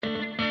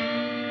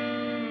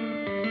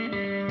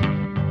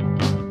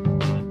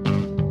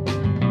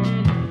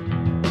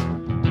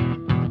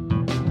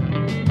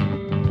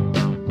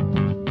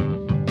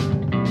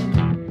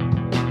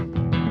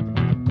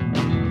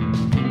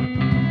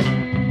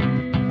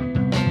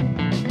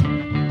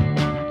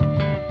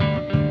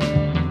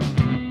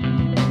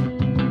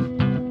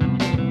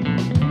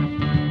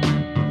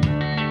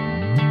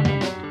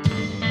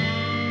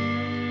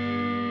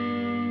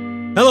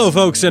Hello,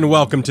 folks, and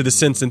welcome to the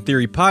Sense and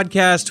Theory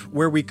podcast,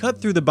 where we cut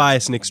through the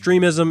bias and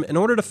extremism in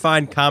order to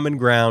find common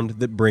ground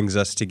that brings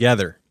us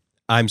together.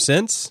 I'm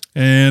Sense.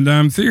 And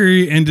I'm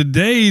Theory, and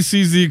today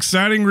sees the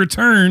exciting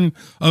return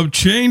of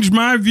Change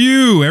My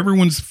View,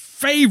 everyone's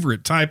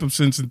favorite type of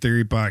Sense and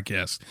Theory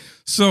podcast.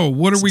 So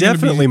what are we going to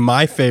be... Definitely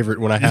my favorite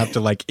when I have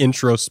to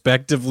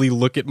introspectively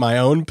look at my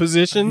own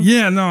position.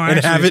 Yeah, no, and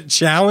have it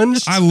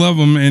challenged. I love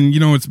them, and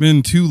it's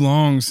been too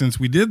long since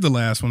we did the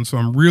last one, so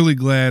I'm really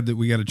glad that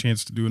we got a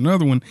chance to do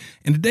another one.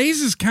 And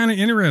today's is kind of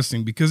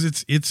interesting because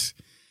it's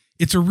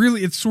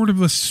sort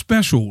of a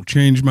special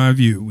Change My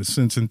View with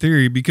Sense and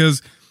Theory,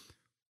 because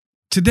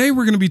today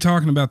we're going to be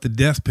talking about the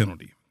death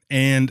penalty.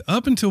 And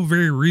up until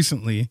very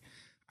recently,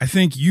 I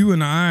think you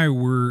and I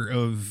were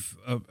of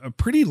a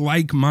pretty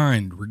like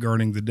mind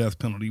regarding the death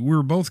penalty. We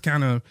were both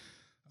kind of,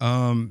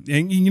 and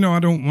I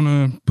don't want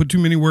to put too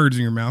many words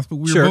in your mouth, but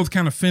we were both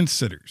kind of fence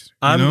sitters.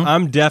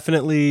 I'm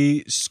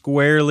definitely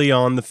squarely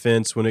on the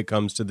fence when it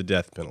comes to the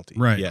death penalty.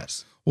 Right.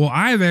 Yes. Well,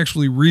 I've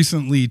actually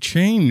recently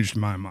changed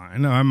my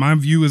mind. My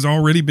view has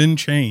already been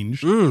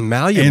changed.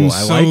 Malleable. And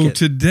I like it.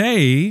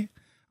 Today,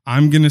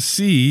 I'm going to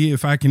see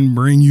if I can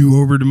bring you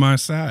over to my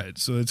side.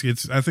 So I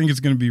think it's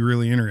going to be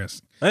really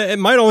interesting. It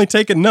might only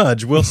take a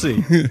nudge. We'll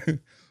see.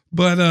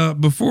 But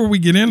before we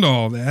get into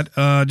all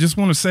that, just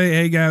want to say,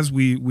 hey guys,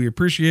 we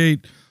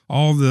appreciate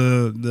all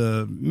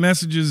the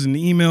messages and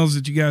emails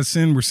that you guys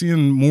send. We're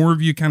seeing more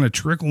of you kind of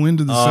trickle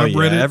into the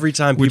subreddit. Yeah. Every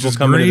time people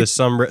come into the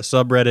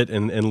subreddit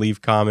and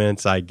leave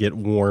comments, I get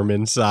warm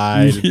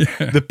inside. Yeah.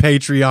 The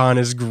Patreon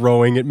is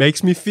growing. It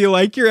makes me feel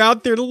like you're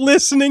out there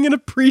listening and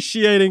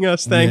appreciating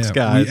us. Thanks,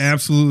 guys. We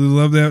absolutely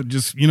love that.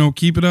 Just,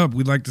 keep it up.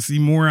 We'd like to see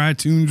more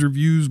iTunes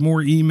reviews,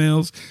 more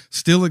emails.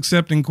 Still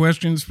accepting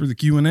questions for the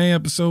Q&A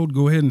episode.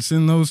 Go ahead and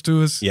send those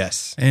to us.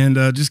 Yes. And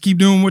just keep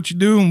doing what you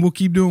do, and we'll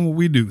keep doing what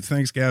we do.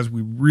 Thanks, guys.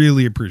 We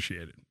really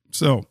appreciate it.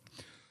 So,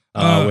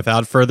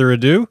 without further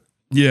ado,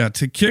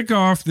 to kick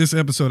off this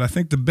episode, I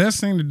think the best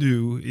thing to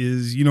do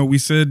is, you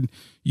said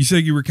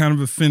you were kind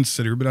of a fence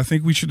sitter, but I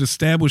think we should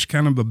establish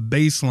kind of a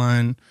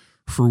baseline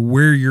for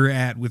where you're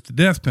at with the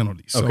death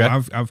penalty. So okay.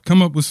 I've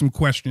come up with some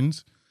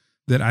questions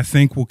that I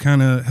think will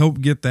kind of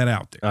help get that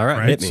out there. All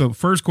right. Hit me. So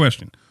first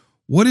question,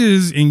 what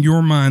is in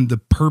your mind the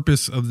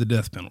purpose of the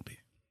death penalty?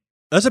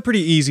 That's a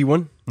pretty easy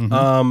one.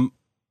 Mm-hmm.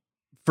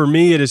 For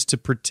me, it is to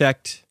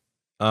protect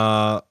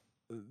the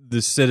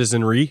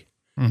citizenry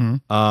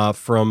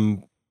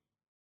from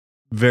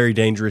very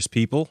dangerous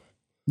people.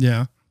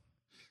 Yeah.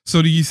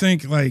 So do you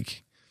think,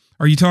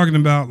 are you talking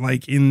about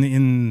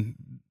in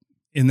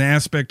the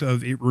aspect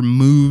of it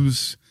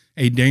removes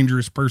a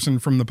dangerous person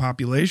from the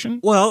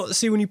population? Well,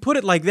 see, when you put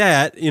it like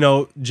that,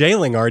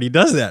 jailing already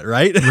does that,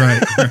 right?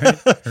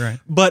 Right.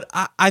 But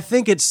I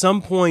think at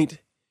some point,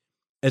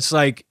 it's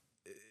like,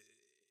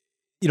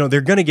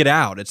 they're going to get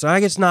out.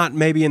 It's not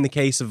maybe in the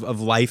case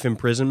of life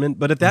imprisonment,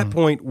 but at that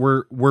point,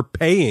 we're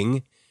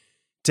paying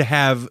to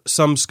have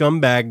some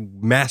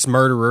scumbag mass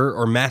murderer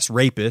or mass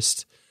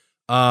rapist,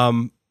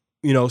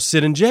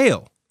 sit in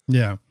jail.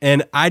 Yeah.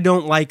 And I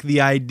don't like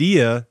the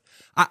idea.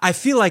 I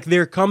feel like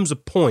there comes a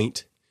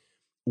point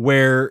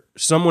where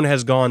someone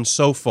has gone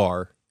so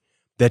far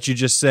that you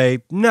just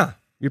say, nah,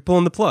 you're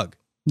pulling the plug.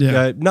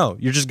 Yeah. No,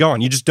 you're just gone.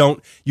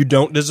 You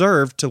don't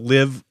deserve to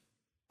live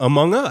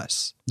among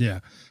us. Yeah.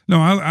 No,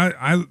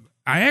 I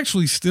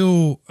actually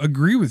still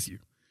agree with you,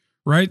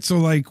 right? So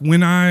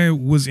when I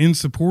was in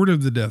support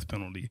of the death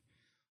penalty,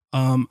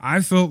 I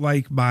felt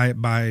like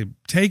by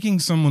taking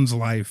someone's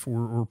life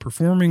or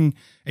performing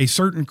a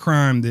certain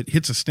crime that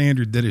hits a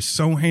standard that is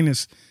so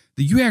heinous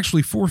that you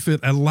actually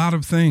forfeit a lot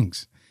of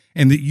things,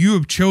 and that you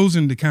have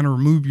chosen to kind of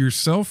remove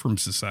yourself from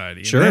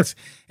society. Sure.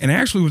 And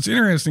actually what's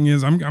interesting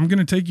is I'm going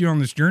to take you on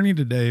this journey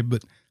today,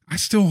 but I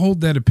still hold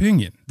that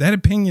opinion. That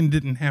opinion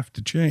didn't have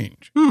to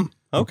change.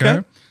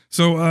 Okay.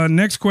 So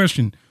next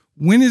question.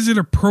 When is it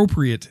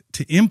appropriate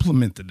to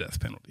implement the death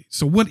penalty?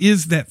 So what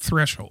is that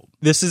threshold?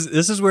 This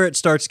is where it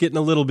starts getting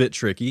a little bit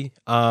tricky.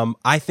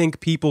 I think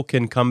people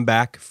can come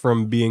back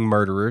from being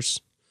murderers.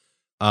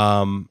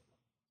 I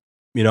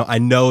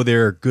know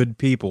there are good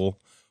people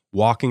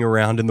walking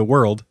around in the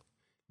world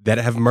that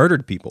have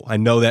murdered people. I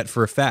know that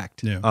for a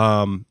fact.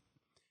 Yeah.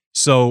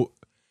 So,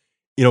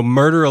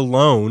 murder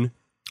alone.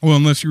 Well,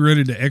 unless you're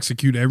ready to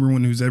execute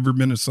everyone who's ever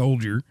been a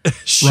soldier,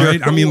 sure.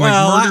 Right? I mean,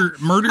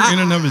 murder in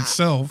and of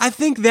itself. I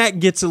think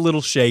that gets a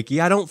little shaky.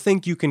 I don't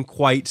think you can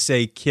quite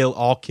say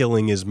all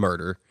killing is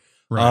murder.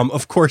 Right.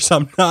 Of course,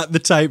 I'm not the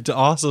type to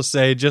also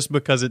say just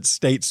because it's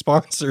state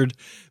sponsored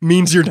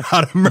means you're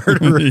not a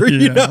murderer.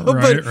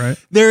 Right.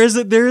 There is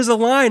a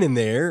line in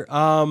there.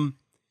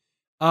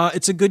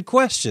 It's a good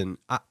question.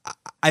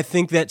 I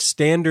think that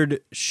standard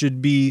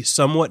should be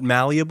somewhat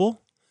malleable.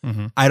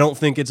 Mm-hmm. I don't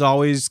think it's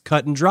always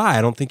cut and dry.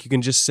 I don't think you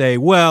can just say,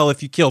 well,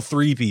 if you kill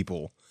 3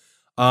 people.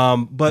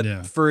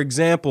 For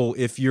example,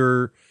 if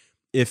you're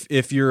a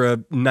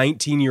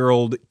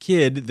 19-year-old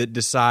kid that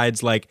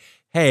decides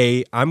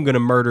hey, I'm going to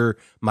murder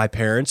my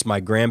parents,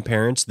 my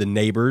grandparents, the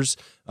neighbors,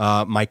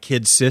 my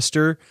kid's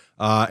sister,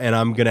 and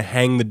I'm going to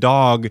hang the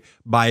dog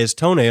by his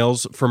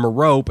toenails from a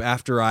rope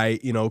after I,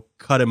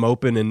 cut him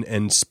open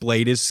and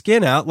splayed his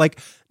skin out. Like,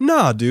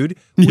 nah, dude,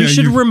 we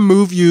should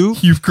remove you.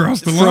 You've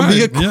crossed the from line.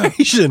 the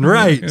equation,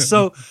 right? Yeah.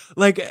 So,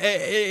 like,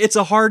 it's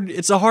a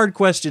hard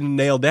question to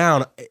nail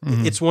down.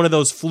 It's one of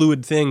those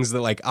fluid things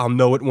that, like, I'll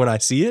know it when I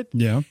see it.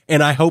 Yeah.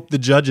 And I hope the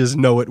judges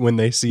know it when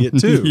they see it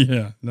too.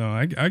 Yeah. No,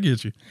 I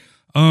get you.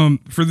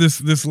 For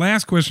this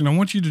last question, I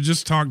want you to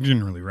just talk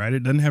generally, right?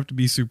 It doesn't have to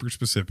be super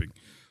specific.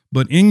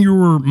 But in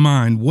your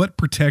mind, what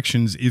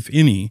protections, if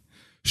any,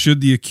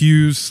 should the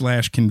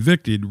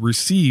accused/convicted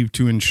receive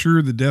to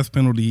ensure the death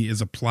penalty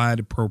is applied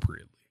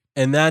appropriately?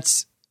 And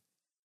that's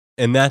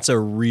a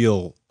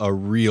real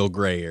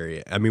gray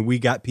area. I mean, we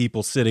got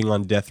people sitting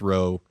on death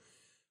row,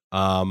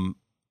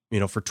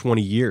 for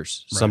 20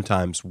 years, Right.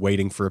 sometimes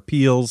waiting for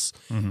appeals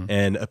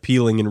and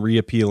appealing and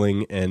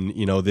reappealing and,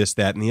 this,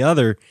 that, and the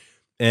other.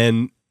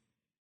 And,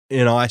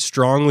 I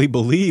strongly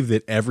believe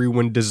that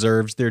everyone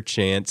deserves their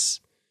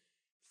chance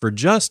for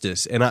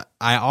justice. And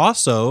I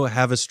also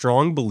have a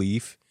strong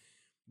belief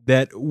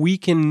that we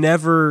can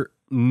never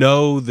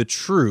know the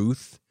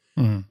truth.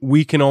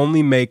 We can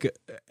only make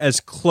as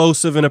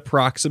close of an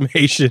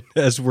approximation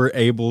as we're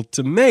able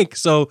to make.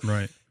 So,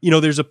 Right.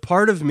 There's a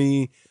part of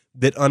me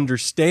that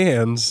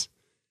understands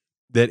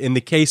that in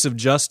the case of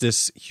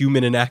justice,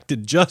 human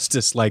enacted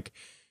justice, like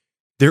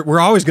we're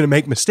always going to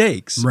make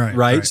mistakes,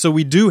 right? So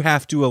we do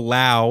have to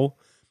allow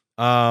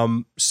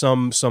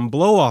some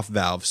blow off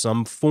valve,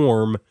 some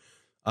form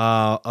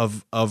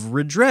of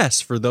redress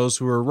for those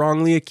who are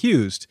wrongly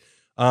accused.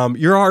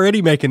 You're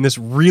already making this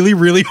really,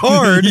 really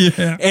hard,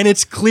 Yeah. and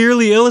it's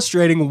clearly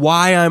illustrating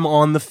why I'm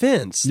on the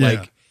fence. Yeah.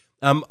 Like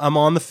I'm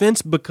on the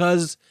fence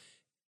because,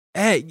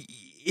 hey,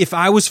 if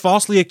I was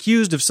falsely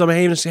accused of some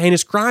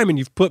heinous crime and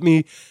you've put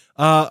me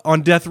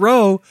on death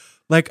row,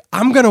 like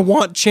I'm gonna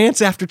want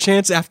chance after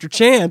chance after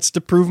chance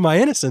to prove my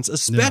innocence,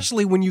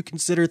 especially when you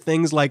consider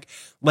things like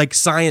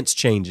science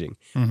changing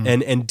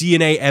and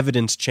DNA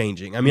evidence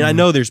changing. I mean, I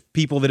know there's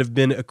people that have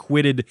been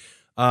acquitted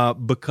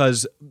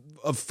because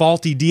of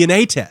faulty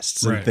DNA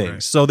tests and things.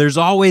 Right. So there's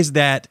always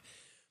that,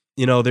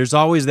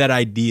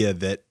 idea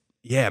that,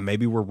 yeah,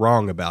 maybe we're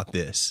wrong about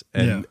this.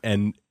 And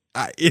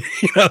I,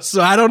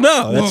 so I don't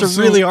know. That's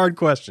a really hard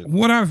question.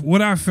 What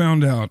I've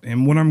found out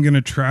and what I'm going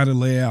to try to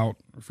lay out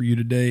for you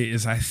today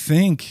is I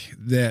think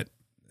that,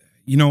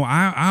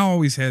 I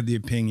always had the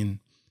opinion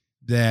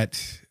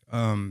that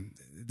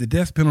the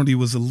death penalty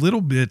was a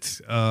little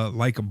bit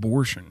like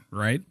abortion,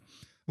 right?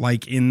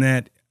 Like in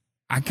that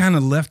I kind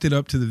of left it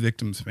up to the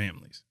victims'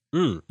 families.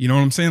 You know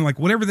what I'm saying? Like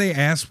whatever they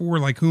ask for,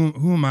 like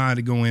who am I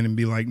to go in and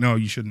be like, no,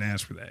 you shouldn't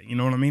ask for that. You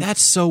know what I mean?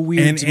 That's so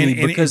weird to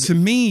me because to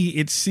me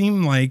it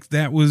seemed like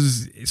that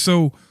was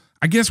so.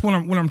 I guess what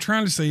I'm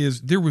trying to say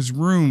is there was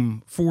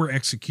room for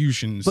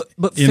executions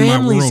but in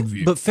families, my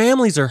worldview. But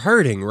families are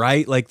hurting,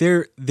 right? Like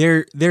they're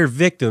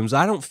victims.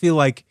 I feel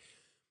like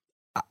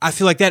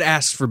that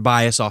asks for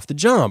bias off the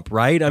jump,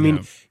 right? I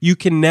mean, you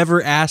can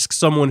never ask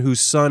someone whose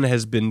son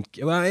has been,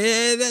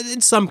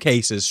 in some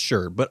cases,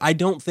 sure, but I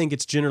don't think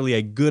it's generally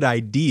a good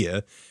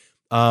idea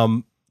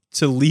to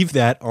leave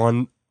that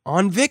on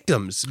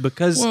victims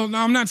because... Well, no,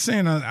 I'm not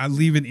saying I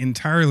leave it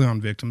entirely on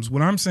victims.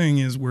 What I'm saying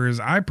is, whereas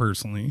I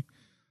personally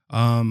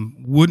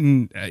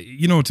wouldn't,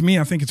 to me,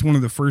 I think it's one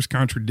of the first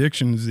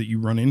contradictions that you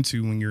run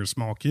into when you're a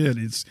small kid.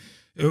 It's,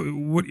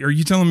 what are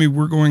you telling me?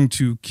 We're going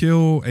to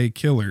kill a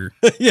killer?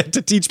 Yeah,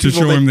 to teach to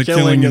people show him that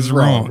killing is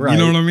wrong. Right. You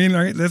know what I mean?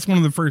 Right? That's one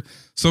of the first.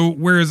 So,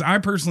 whereas I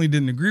personally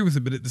didn't agree with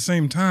it, but at the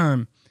same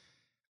time,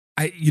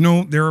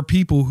 there are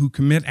people who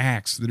commit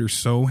acts that are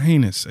so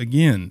heinous.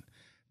 Again,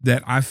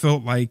 that I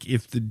felt like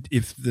if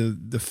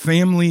the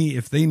family,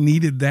 if they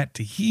needed that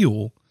to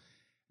heal,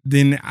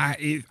 then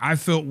I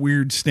felt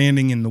weird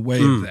standing in the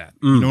way of that.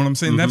 You know what I'm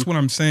saying? That's what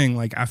I'm saying.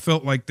 Like I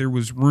felt like there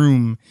was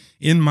room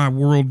in my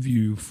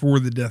worldview for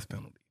the death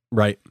penalty.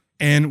 Right.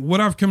 And what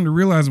I've come to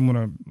realize and what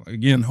I,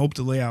 again, hope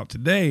to lay out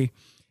today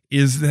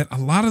is that a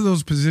lot of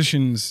those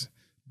positions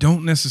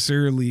don't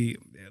necessarily,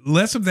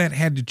 less of that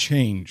had to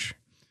change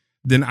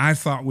than I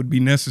thought would be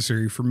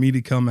necessary for me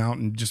to come out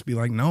and just be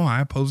like, no,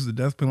 I oppose the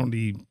death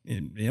penalty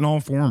in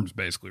all forms,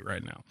 basically,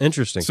 right now.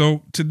 Interesting.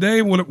 So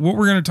today, what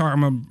we're going to talk,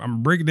 I'm going to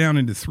break it down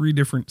into 3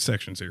 different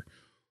sections here.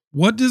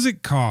 What does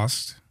it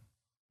cost?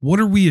 What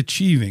are we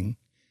achieving?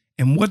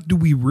 And what do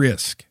we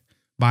risk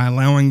by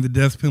allowing the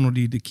death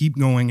penalty to keep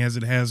going as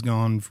it has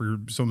gone for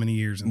so many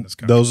years in this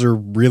country? Those are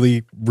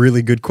really,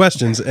 really good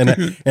questions. And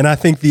I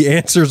think the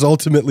answers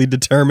ultimately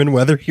determine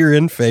whether you're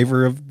in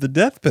favor of the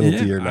death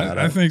penalty or not.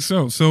 I think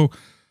so. So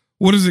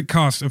what does it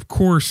cost? Of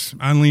course,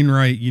 Eileen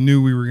Wright, you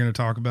knew we were going to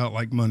talk about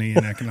like money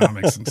and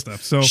economics and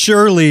stuff. So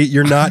surely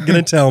you're not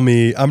going to tell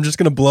me, I'm just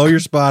going to blow your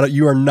spot.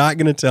 You are not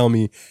going to tell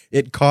me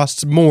it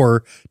costs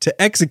more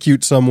to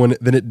execute someone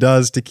than it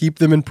does to keep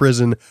them in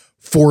prison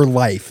for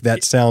life.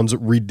 That sounds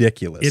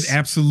ridiculous. It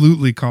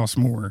absolutely costs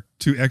more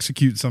to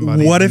execute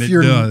somebody. What than if it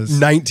you're does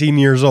 19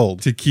 years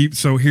old? to keep?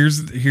 So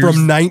here's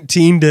From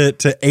 19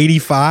 to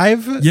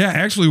 85? yeah.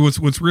 Actually,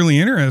 what's really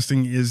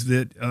interesting is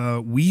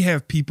that we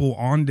have people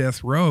on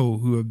death row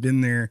who have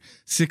been there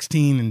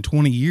 16 and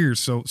 20 years.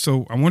 So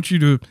I want you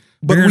to.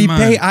 But bear in we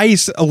mind, pay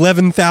ICE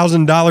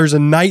 $11,000 a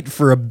night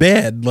for a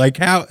bed. Like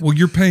how? Well,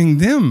 you're paying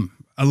them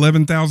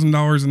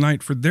 $11,000 a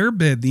night for their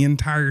bed the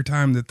entire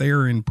time that they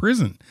are in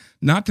prison.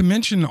 Not to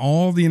mention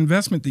all the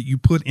investment that you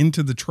put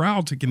into the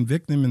trial to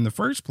convict them in the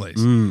first place.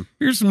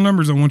 Here's some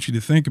numbers I want you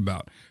to think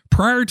about.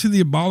 Prior to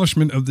the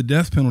abolishment of the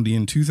death penalty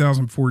in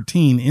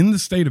 2014 in the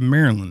state of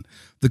Maryland,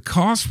 the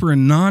cost for a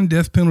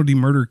non-death penalty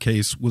murder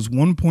case was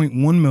 $1.1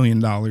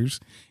 million,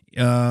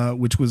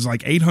 which was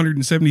like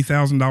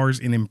 $870,000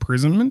 in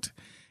imprisonment,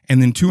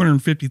 and then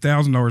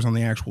 $250,000 on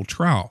the actual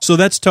trial. So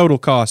that's total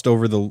cost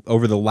over the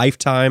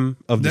lifetime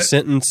of the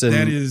sentence, and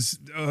that is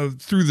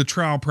through the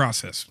trial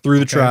process, through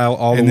the trial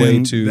all and the way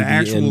then to the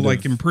actual end like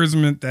of,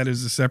 imprisonment. That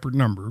is a separate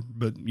number,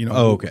 but you know,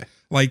 okay,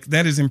 like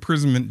that is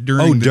imprisonment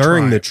during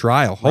the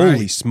trial. Holy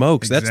Right.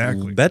 smokes,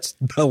 Exactly. that's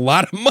a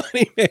lot of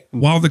money, man.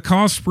 While the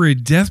costs for a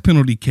death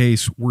penalty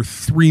case were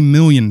 $3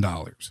 million.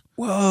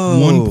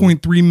 Whoa,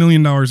 $1.3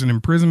 million in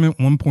imprisonment,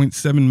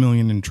 $1.7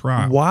 million in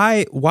trial.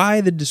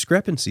 Why the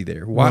discrepancy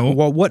there? Why,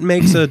 Well- what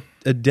makes a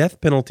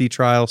death penalty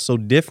trial so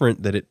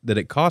different that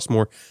it costs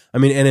more? I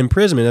mean, and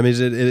imprisonment. I mean,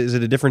 is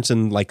it a difference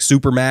in like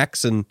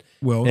supermax and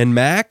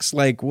max?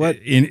 Like what?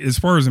 As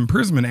far as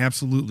imprisonment,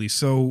 absolutely.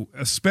 So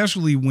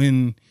especially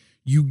when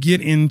you get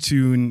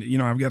into, and you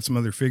know, I've got some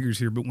other figures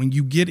here, but when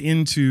you get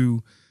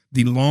into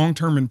the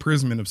long-term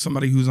imprisonment of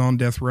somebody who's on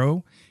death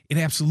row, it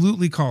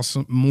absolutely costs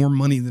more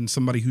money than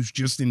somebody who's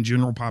just in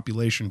general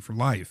population for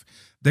life.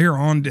 They're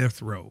on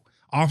death row.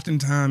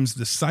 Oftentimes,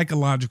 the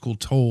psychological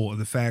toll of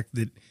the fact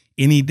that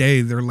any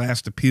day their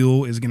last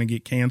appeal is going to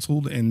get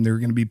canceled and they're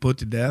going to be put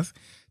to death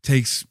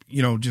takes,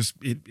 you know, just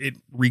it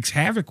wreaks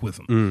havoc with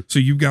them. So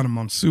you've got them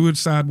on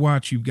suicide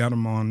watch, you've got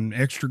them on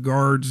extra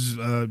guards,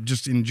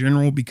 just in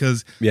general,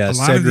 because a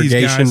lot of these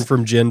segregation guys,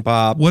 from Gen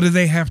Pop. what do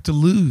they have to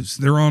lose?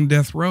 They're on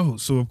death row.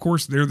 So of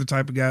course they're the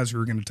type of guys who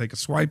are going to take a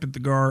swipe at the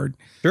guard.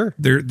 Sure.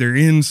 They're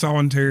in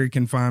solitary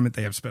confinement.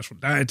 They have special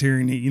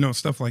dietary need, you know,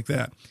 stuff like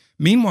that.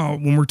 Meanwhile,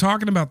 when we're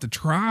talking about the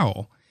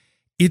trial,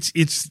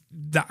 it's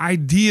the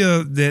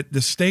idea that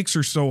the stakes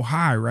are so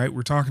high, right?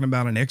 We're talking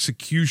about an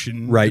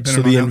execution. Right. So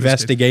depending the on how this-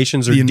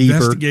 investigations are the deeper.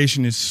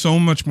 investigation is so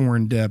much more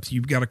in depth.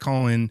 You've got to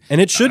call in,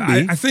 And it should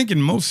be. I think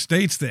in most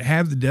states that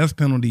have the death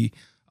penalty,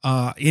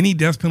 any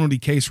death penalty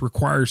case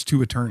requires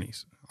two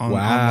attorneys on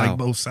like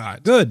both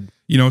sides. Good.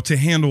 You know, to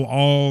handle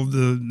all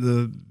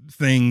the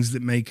things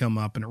that may come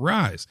up and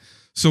arise.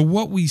 So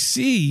what we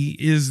see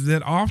is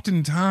that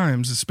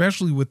oftentimes,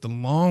 especially with the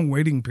long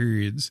waiting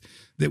periods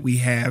that we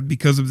have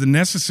because of the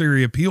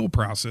necessary appeal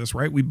process,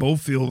 right? We both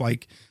feel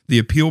like the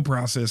appeal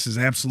process is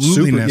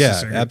absolutely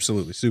necessary. Yeah,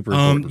 absolutely. Super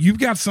important. You've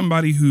got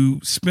somebody who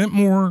spent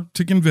more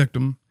to convict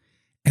them,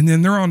 and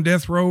then they're on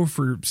death row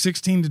for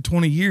 16 to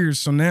 20 years.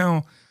 So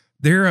now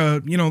they're,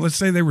 you know, let's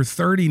say they were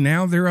 30.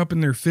 Now they're up in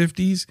their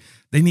 50s.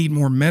 They need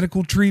more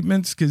medical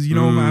treatments because, you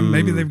know,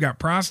 maybe they've got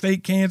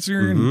prostate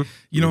cancer and,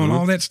 you know, and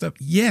all that stuff.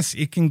 Yes,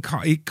 it can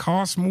it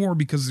costs more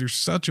because there's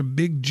such a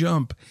big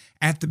jump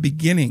at the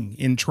beginning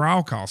in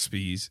trial cost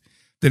fees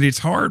that it's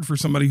hard for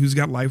somebody who's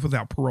got life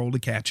without parole to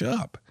catch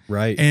up.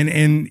 Right.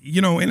 And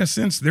you know, in a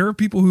sense, there are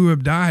people who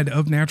have died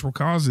of natural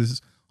causes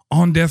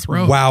on death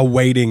row while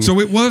waiting so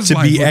it was to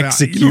life be without,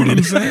 executed. You know what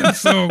I'm saying?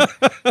 So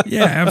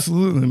yeah,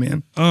 absolutely,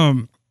 man.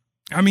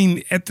 I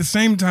mean, at the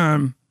same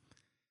time,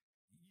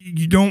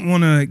 you don't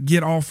want to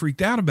get all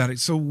freaked out about it.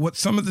 So what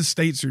some of the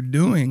states are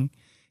doing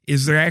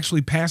is they're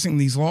actually passing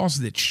these laws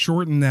that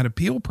shorten that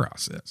appeal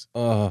process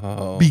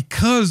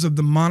because of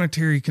the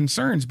monetary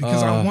concerns.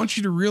 Because I want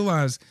you to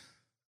realize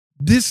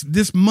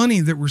this money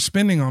that we're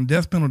spending on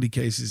death penalty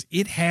cases,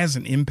 it has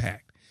an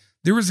impact.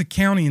 There was a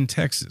county in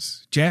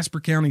Texas, Jasper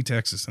County,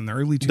 Texas, in the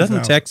early 2000s.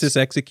 Doesn't Texas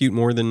execute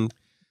more than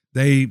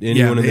They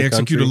anyone in the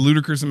execute country? a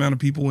ludicrous amount of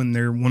people, and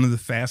they're one of the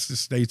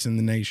fastest states in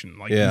the nation.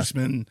 Like you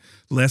spend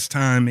less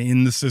time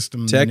in the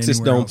system. Texas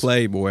than anywhere don't else.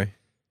 play, boy.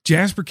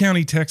 Jasper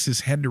County,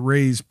 Texas, had to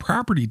raise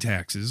property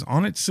taxes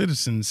on its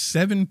citizens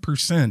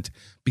 7%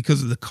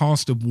 because of the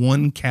cost of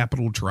one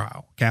capital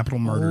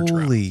murder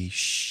trial. Holy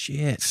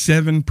shit!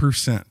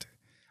 7%.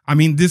 I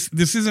mean, this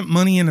isn't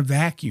money in a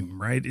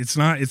vacuum, right? It's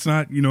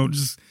not, you know,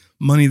 just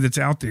money that's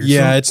out there.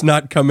 Yeah, So, it's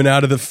not coming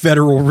out of the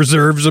Federal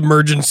Reserve's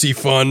emergency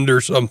fund or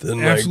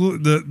something.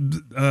 absolutely.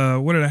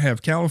 What did I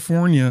have?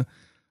 California.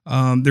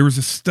 There was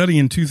a study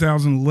in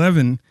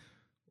 2011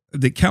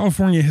 that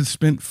California has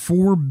spent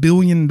 $4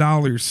 billion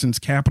since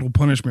capital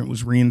punishment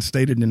was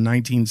reinstated in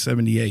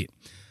 1978.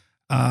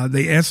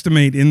 They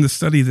estimate in the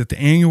study that the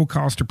annual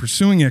cost of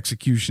pursuing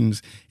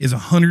executions is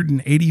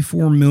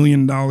 $184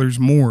 million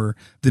more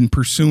than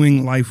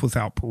pursuing life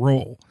without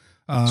parole.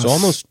 So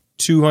almost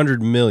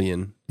 200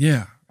 million.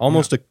 Yeah.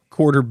 Almost a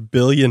 $250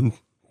 million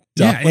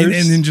Yeah, and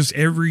then just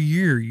every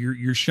year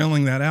you're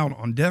shelling that out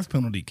on death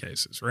penalty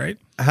cases, right?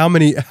 How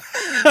many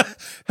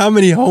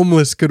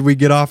homeless could we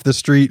get off the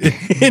street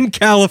in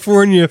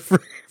California for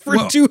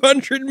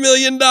 $200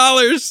 million?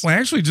 Well,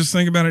 actually, just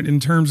think about it in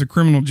terms of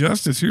criminal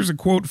justice. Here's a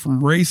quote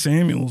from Ray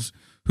Samuels,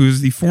 who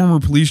is the former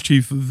police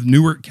chief of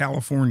Newark,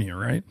 California,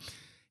 right?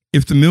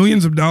 If the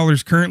millions of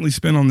dollars currently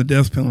spent on the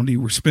death penalty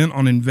were spent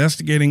on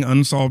investigating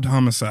unsolved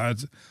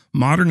homicides,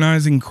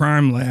 modernizing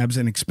crime labs,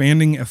 and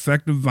expanding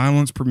effective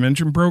violence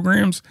prevention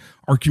programs,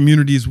 our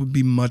communities would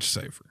be much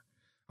safer.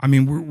 I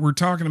mean, we're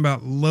talking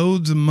about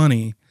loads of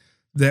money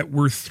that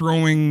we're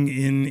throwing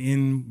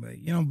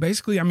in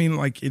basically, I mean,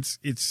 like it's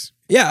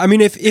yeah, I mean,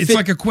 if it's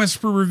like a quest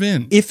for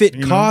revenge. If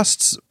it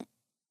costs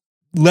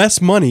less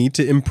money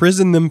to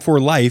imprison them for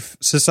life,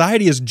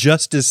 society is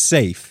just as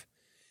safe.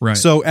 Right.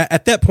 So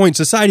at that point,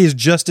 society is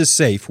just as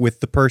safe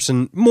with the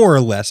person, more or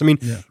less. I mean,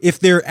 if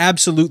they're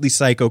absolutely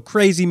psycho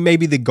crazy,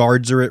 maybe the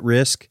guards are at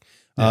risk.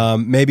 Yeah.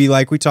 Maybe,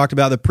 like we talked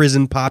about, the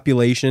prison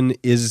population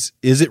is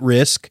at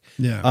risk.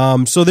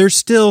 Yeah. So there's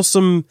still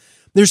some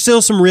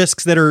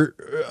risks that are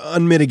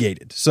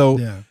unmitigated. So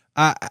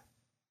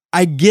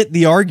I get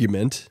the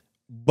argument,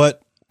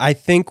 but I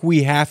think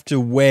we have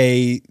to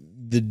weigh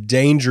the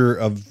danger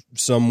of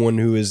someone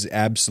who is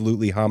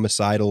absolutely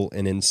homicidal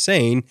and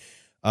insane.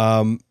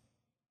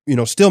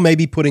 Still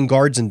maybe putting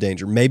guards in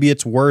danger. Maybe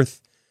it's worth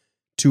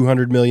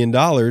 $200 million.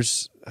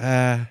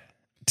 I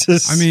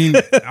mean,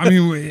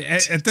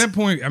 at that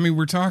point, I mean,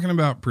 we're talking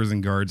about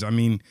prison guards. I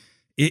mean,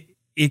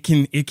 it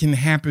can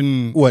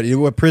happen.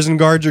 What prison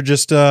guards are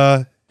just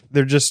they're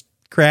just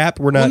crap.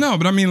 We're not. Well, no,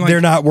 but I mean, like,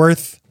 they're not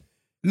worth.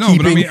 No,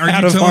 but I mean, are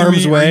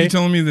you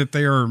telling me that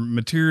they are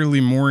materially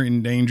more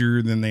in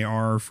danger than they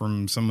are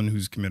from someone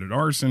who's committed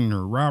arson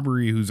or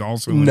robbery, who's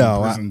also in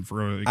prison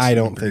for an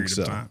extended period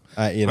of time?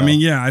 I mean,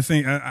 yeah,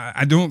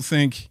 I don't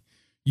think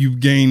you've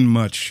gained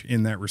much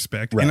in that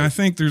respect. Right. And I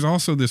think there's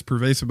also this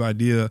pervasive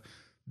idea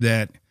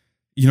that,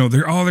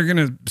 they're going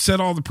to set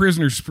all the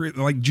prisoners free.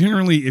 Like,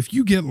 generally, if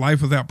you get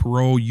life without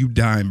parole, you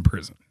die in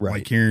prison, right?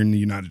 Like here in the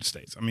United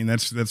States. I mean,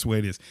 that's the way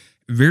it is.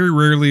 Very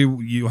rarely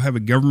you'll have a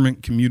governor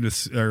commute a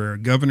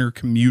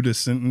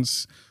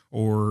sentence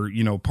or,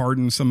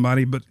 pardon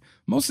somebody. But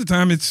most of the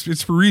time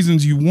it's for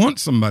reasons you want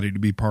somebody to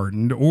be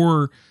pardoned,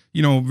 or,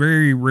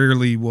 very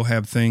rarely we'll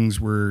have things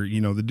where,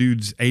 the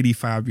dude's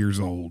 85 years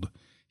old.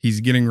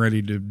 He's getting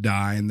ready to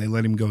die and they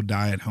let him go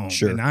die at home.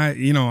 Sure. And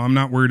I'm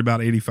not worried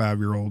about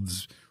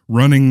 85-year-olds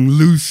running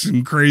loose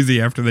and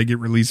crazy after they get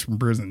released from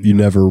prison. You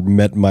never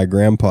met my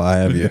grandpa,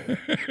 have you?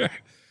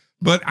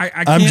 But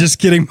I'm just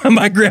kidding.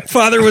 My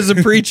grandfather was a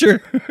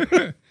preacher.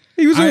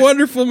 He was a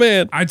wonderful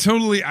man. I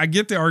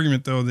get the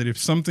argument, though, that if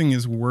something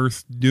is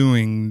worth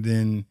doing,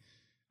 then,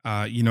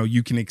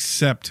 you can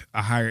accept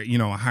a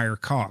higher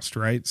cost,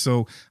 right?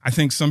 So I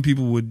think some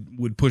people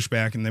would push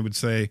back and they would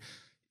say,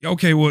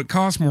 okay, well, it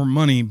costs more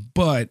money,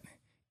 but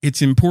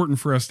it's important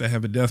for us to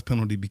have a death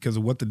penalty because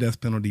of what the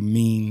death penalty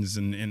means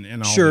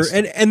and all sure. this.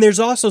 And there's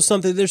also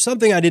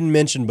something I didn't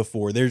mention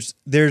before.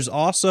 There's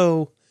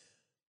also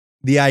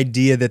the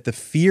idea that the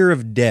fear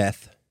of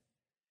death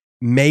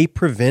may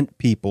prevent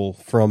people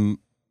from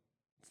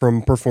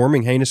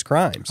performing heinous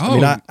crimes.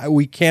 Oh. I mean,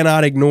 we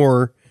cannot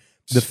ignore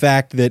the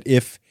fact that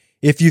if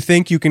you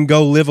think you can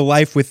go live a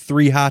life with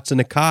 3 hots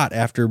and a cot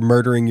after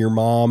murdering your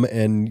mom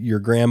and your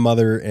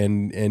grandmother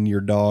and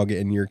your dog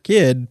and your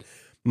kid,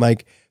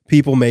 like,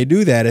 people may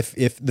do that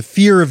if the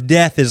fear of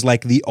death is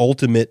like the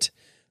ultimate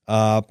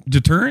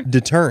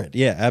deterrent.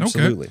 Yeah,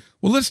 absolutely. Okay.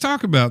 Well, let's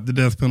talk about the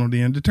death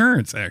penalty and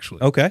deterrence,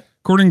 actually. Okay.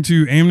 According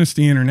to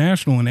Amnesty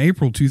International, in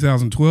April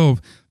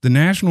 2012, the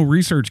National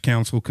Research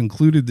Council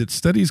concluded that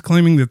studies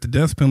claiming that the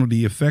death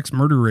penalty affects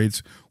murder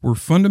rates were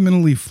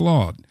fundamentally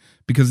flawed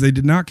because they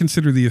did not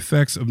consider the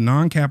effects of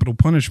non-capital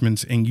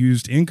punishments and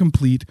used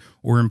incomplete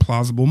or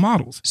implausible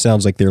models.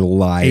 Sounds like they're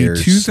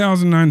liars. A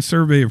 2009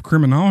 survey of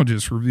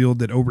criminologists revealed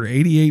that over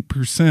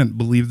 88%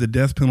 believed the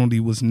death penalty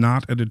was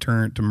not a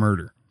deterrent to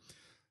murder.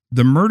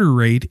 The murder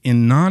rate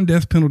in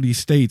non-death penalty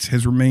states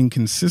has remained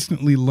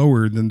consistently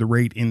lower than the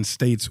rate in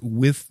states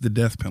with the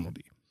death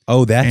penalty.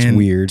 Oh, that's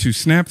weird. To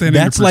snap that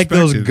that's into perspective.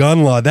 Like those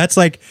gun law. That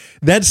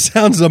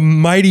sounds a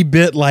mighty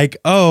bit like,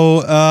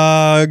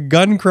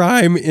 gun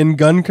crime in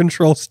gun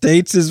control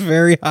states is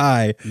very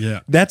high. Yeah.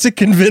 That's a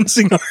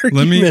convincing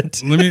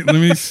argument. Let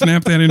me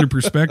snap that into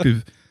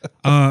perspective.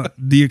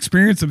 The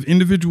experience of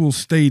individual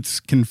states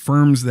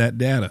confirms that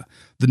data.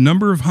 The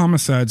number of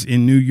homicides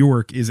in New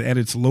York is at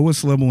its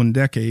lowest level in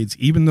decades,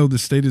 even though the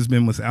state has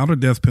been without a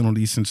death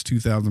penalty since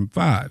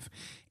 2005.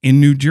 In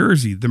New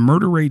Jersey, the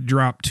murder rate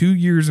dropped 2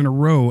 years in a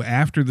row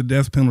after the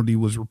death penalty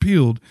was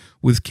repealed,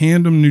 with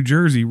Camden, New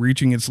Jersey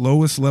reaching its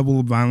lowest level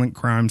of violent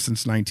crime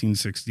since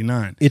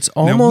 1969. It's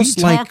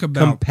almost like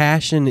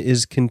compassion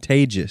is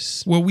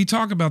contagious. Well, we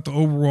talk about the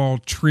overall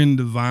trend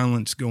of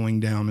violence going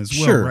down as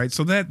well, sure. Right?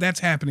 So that's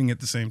happening at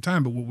the same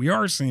time. But what we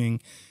are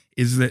seeing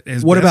is that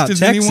as what best about as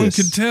Texas? Anyone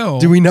could tell.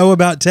 Do we know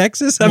about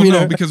Texas?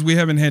 No, because we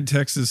haven't had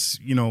Texas,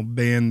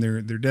 ban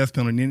their death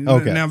penalty.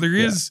 Okay. Now there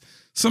is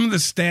some of the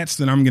stats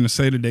that I'm going to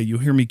say today, you'll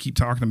hear me keep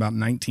talking about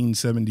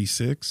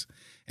 1976.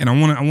 And I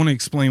want to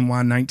explain why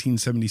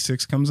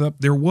 1976 comes up.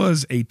 There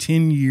was a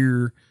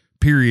 10-year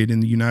period in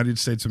the United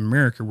States of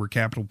America where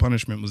capital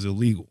punishment was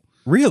illegal.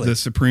 Really? The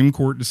Supreme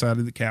Court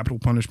decided that capital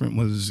punishment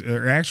was,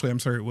 or actually, I'm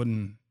sorry, it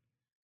wasn't.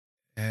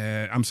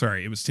 I'm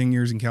sorry, it was 10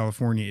 years in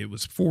California. It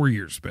was 4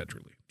 years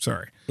federally.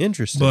 Sorry.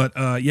 Interesting. But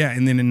yeah,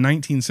 and then in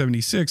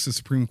 1976, the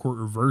Supreme Court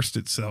reversed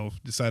itself,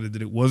 decided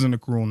that it wasn't a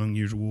cruel and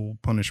unusual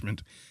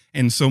punishment.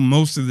 And so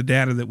most of the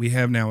data that we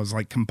have now is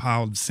like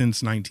compiled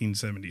since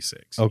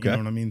 1976. Okay. You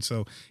know what I mean?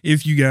 So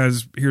if you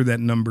guys hear that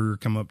number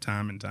come up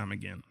time and time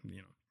again, you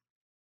know.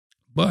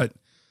 But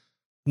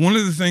one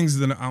of the things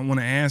that I want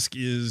to ask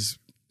is,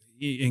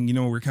 and you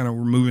know, we're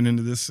moving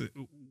into this,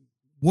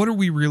 what are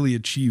we really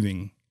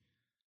achieving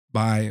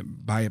by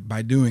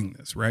doing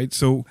this, right?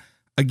 So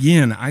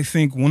again, I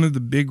think one of the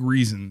big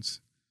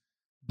reasons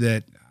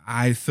that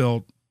I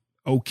felt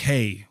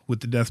okay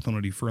with the death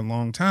penalty for a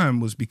long time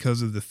was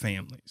because of the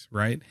families,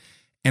 right?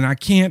 And I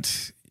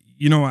can't,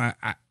 you know,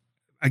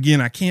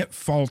 I can't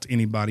fault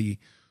anybody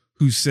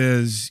who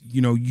says, you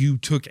know, you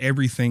took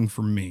everything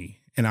from me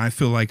and I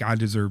feel like I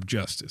deserve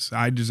justice.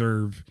 I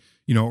deserve,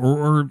 you know,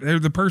 or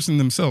the person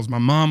themselves. My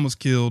mom was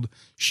killed.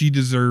 She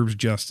deserves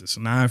justice,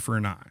 an eye for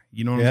an eye.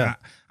 You know, yeah.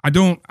 I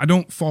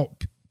don't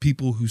fault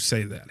people who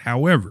say that.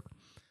 However,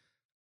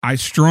 I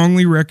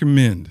strongly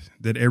recommend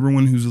that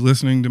everyone who's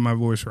listening to my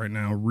voice right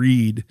now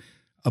read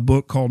a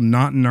book called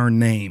Not in Our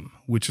Name,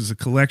 which is a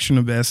collection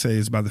of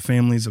essays by the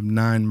families of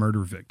 9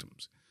 murder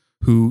victims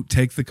who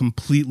take the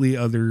completely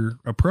other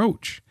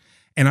approach.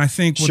 And I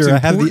think what's sure,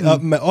 important, I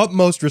have the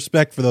utmost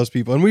respect for those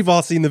people. And we've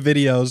all seen the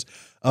videos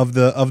of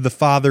the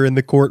father in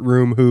the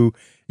courtroom who,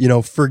 you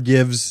know,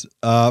 forgives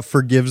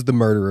the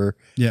murderer.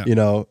 Yeah. You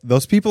know,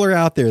 those people are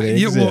out there.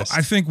 They exist. Well,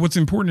 I think what's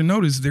important to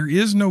note is there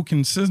is no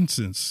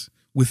consensus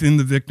within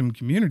the victim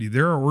community.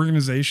 There are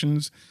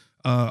organizations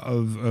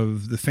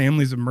of the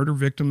families of murder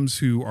victims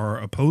who are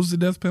opposed to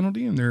the death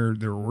penalty, and there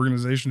are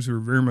organizations who are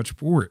very much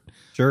for it.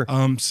 Sure.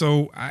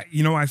 So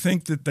I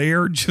think that they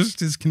are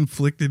just as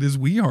conflicted as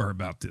we are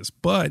about this.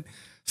 But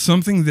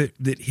something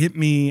that hit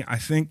me, I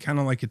think, kind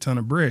of like a ton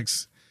of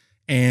bricks,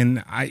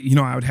 and I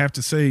would have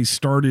to say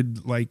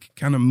started like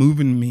kind of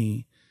moving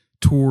me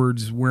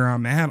towards where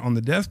I'm at on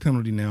the death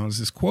penalty now is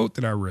this quote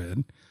that I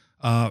read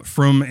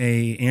from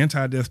a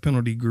anti-death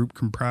penalty group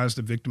comprised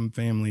of victim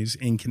families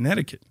in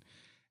Connecticut.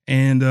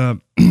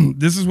 And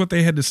this is what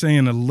they had to say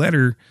in a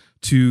letter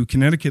to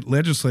Connecticut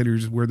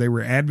legislators where they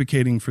were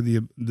advocating for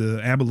the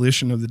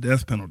abolition of the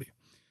death penalty.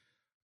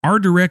 Our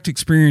direct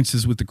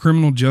experiences with the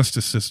criminal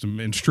justice system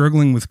and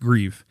struggling with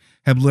grief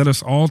have led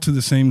us all to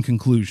the same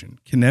conclusion.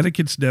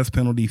 Connecticut's death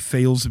penalty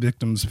fails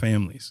victims'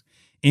 families.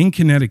 In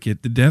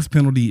Connecticut, the death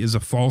penalty is a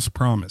false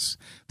promise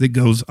that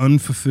goes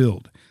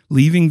unfulfilled,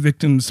 leaving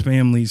victims'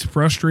 families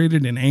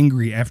frustrated and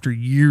angry after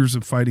years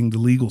of fighting the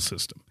legal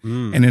system.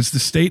 And as the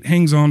state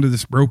hangs on to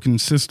this broken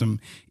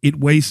system, it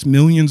wastes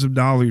millions of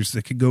dollars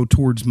that could go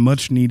towards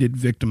much-needed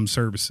victim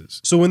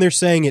services. So when they're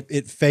saying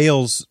it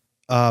fails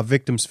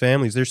victims'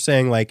 families, they're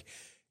saying, like,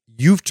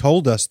 you've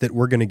told us that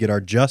we're going to get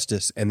our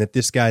justice and that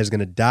this guy is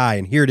going to die,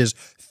 and here it is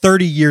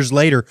 30 years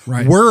later,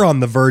 right. We're on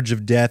the verge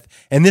of death,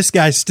 and this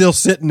guy's still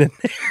sitting in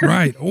there.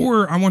 Right.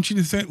 Or I want you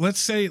to think, let's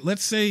say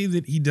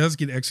that he does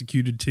get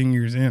executed 10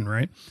 years in,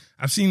 right?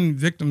 I've seen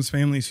victims'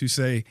 families who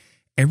say,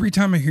 every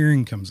time a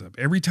hearing comes up,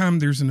 every time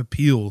there's an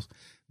appeal,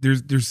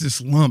 there's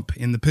this lump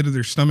in the pit of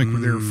their stomach where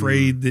they're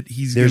afraid that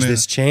there's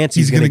this chance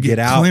he's going to get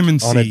out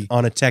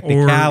on a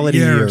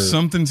technicality or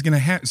something's going to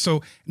happen.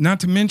 So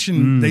not to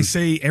mention, they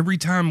say every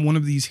time one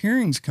of these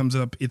hearings comes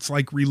up, it's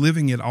like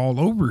reliving it all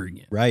over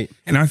again. Right.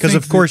 And I because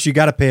of course you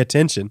got to pay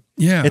attention.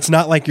 Yeah. It's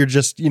not like you're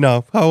just,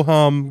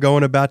 ho-hum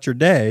going about your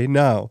day.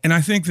 No. And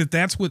I think that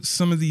that's what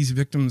some of these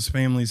victims'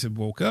 families have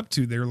woke up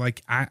to. They're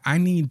like, I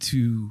need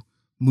to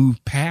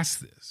move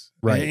past this.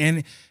 Right.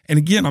 And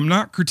again, I'm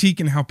not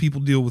critiquing how people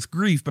deal with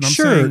grief, but I'm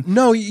saying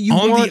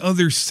the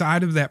other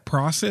side of that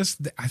process,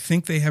 I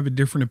think they have a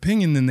different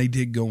opinion than they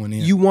did going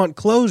in. You want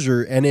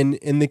closure. And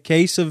in the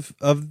case of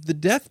the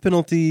death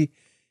penalty,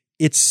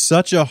 it's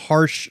such a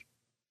harsh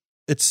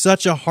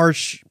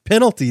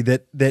penalty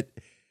that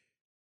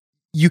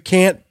you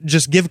can't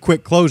just give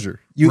quick closure.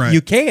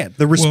 You can't.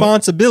 The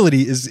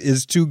responsibility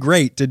is too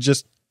great to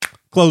just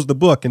close the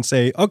book and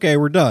say, okay,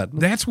 we're done.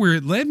 That's where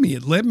it led me.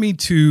 It led me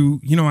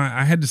to,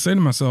 I had to say to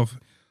myself,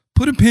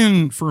 put a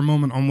pin for a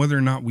moment on whether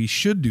or not we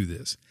should do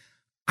this.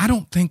 I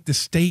don't think the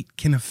state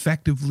can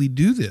effectively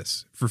do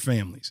this for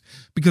families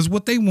because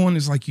what they want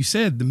is, like you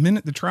said, the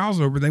minute the trial's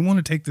over, they want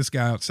to take this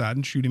guy outside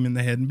and shoot him in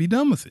the head and be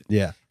done with it.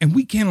 Yeah. And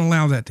we can't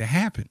allow that to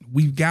happen.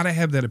 We've got to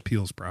have that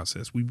appeals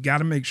process. We've got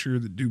to make sure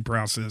that due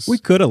process. We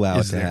could allow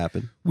it to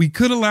happen. We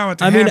could allow it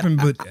to happen,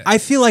 but I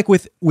feel like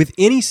with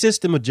any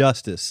system of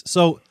justice,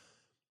 so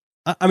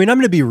I'm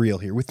going to be real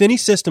here. With any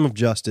system of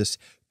justice,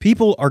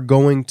 people are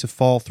going to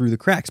fall through the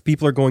cracks.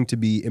 People are going to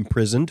be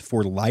imprisoned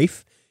for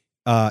life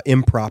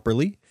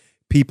improperly.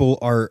 People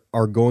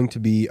are going to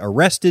be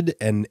arrested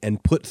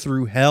and put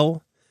through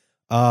hell.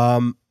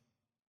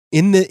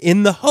 in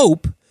the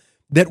hope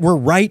that we're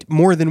right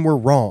more than we're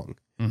wrong.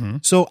 Mm-hmm.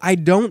 So I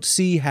don't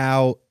see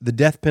how the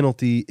death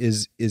penalty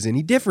is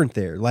any different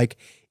there. Like,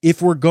 if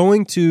we're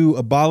going to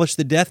abolish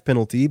the death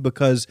penalty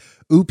because,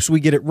 oops, we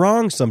get it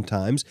wrong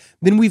sometimes,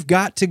 then we've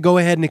got to go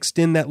ahead and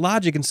extend that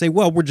logic and say,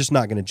 well, we're just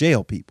not going to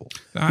jail people.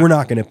 We're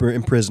not going to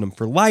imprison them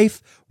for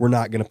life. We're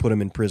not going to put them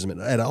in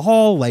imprisonment at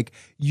all. Like,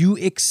 you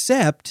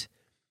accept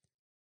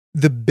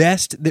the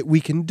best that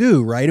we can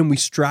do, right? And we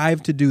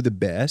strive to do the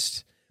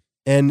best.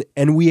 And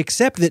we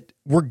accept that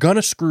we're going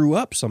to screw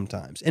up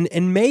sometimes.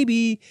 And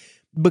maybe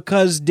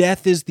because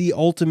death is the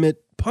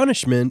ultimate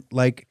punishment,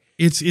 like,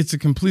 it's a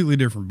completely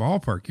different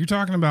ballpark. You're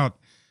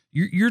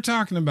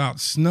talking about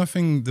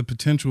snuffing the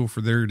potential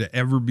for there to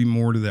ever be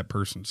more to that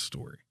person's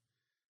story,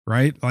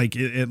 right? Like,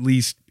 at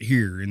least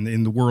here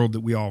in the world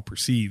that we all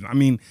perceive. I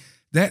mean,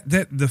 that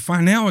the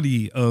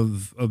finality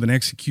of an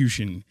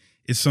execution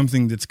is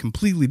something that's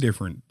completely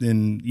different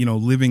than,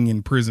 living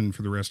in prison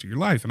for the rest of your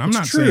life. And I'm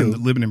not saying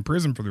that living in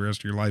prison for the rest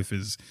of your life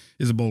is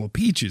a bowl of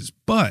peaches,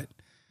 but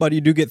you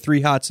do get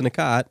 3 hots in a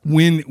cot.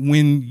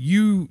 When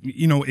you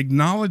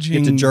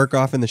acknowledging, get to jerk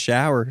off in the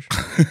shower,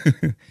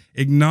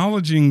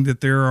 acknowledging that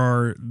there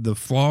are the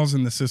flaws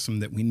in the system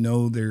that we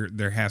know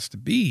there has to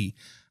be,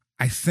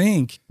 I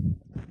think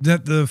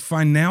that the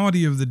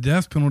finality of the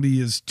death penalty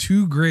is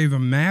too grave a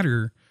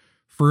matter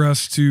for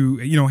us to,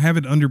 have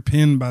it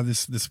underpinned by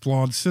this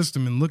flawed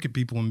system and look at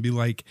people and be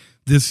like,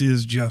 this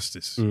is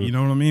justice. You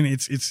know what I mean?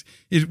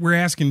 We're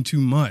asking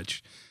too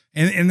much.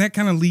 And that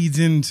kind of leads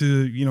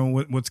into,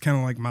 what's kind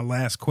of like my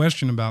last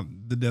question about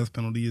the death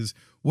penalty is,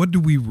 what do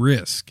we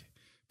risk?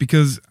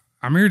 Because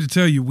I'm here to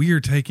tell you, we are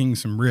taking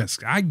some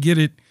risks. I get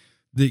it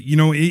that,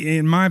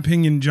 in my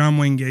opinion, John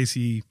Wayne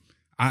Gacy,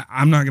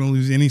 I'm not going to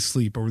lose any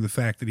sleep over the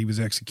fact that he was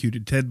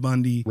executed. Ted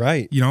Bundy.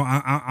 Right.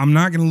 I'm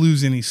not going to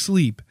lose any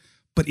sleep,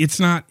 but it's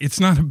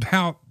not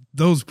about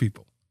those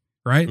people.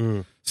 Right.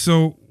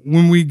 So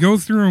when we go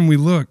through and we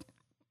look,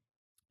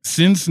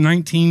 since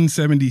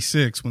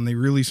 1976, when they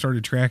really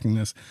started tracking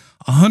this,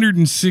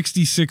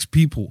 166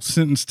 people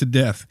sentenced to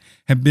death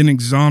have been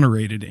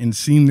exonerated and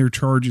seen their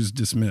charges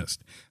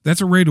dismissed. That's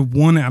a rate of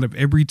 1 out of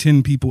every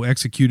 10 people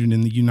executed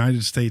in the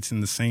United States in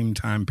the same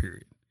time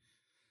period.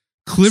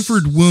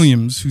 Clifford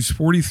Williams, who's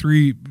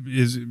 43,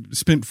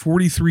 spent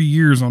 43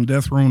 years on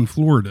death row in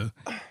Florida,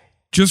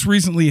 just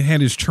recently had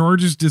his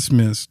charges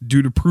dismissed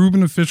due to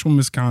proven official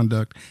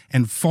misconduct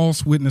and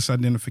false witness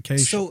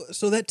identification.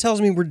 So that tells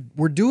me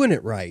we're doing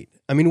it right.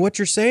 I mean, what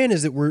you're saying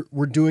is that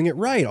we're doing it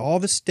right. All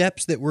the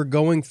steps that we're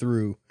going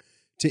through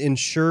to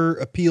ensure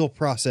appeal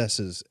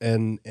processes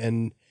and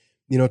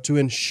to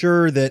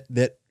ensure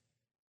that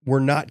we're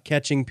not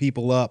catching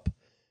people up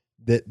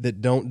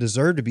that don't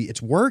deserve to be.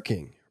 It's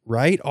working,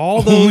 right?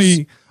 All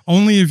those.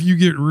 Only if you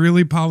get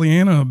really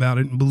Pollyanna about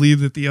it and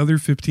believe that the other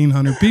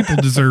 1,500 people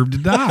deserve to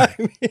die.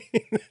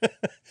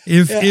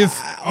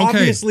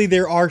 Obviously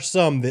there are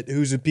some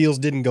whose appeals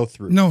didn't go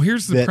through. No,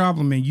 here's the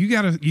problem, man. You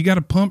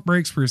gotta pump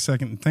brakes for a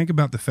second and think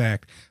about the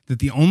fact that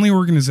the only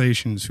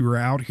organizations who are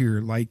out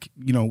here, like,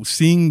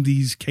 seeing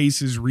these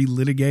cases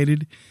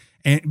relitigated,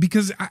 and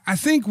because I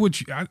think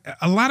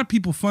a lot of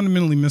people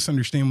fundamentally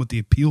misunderstand what the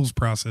appeals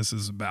process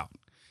is about.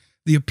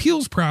 The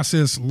appeals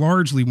process,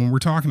 largely, when we're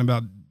talking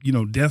about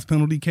death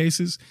penalty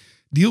cases,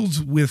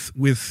 deals with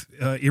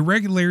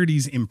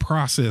irregularities in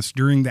process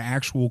during the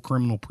actual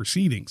criminal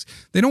proceedings.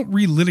 They don't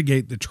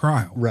relitigate the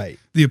trial. Right.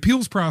 The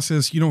appeals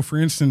process, for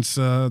instance,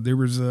 there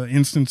was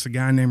a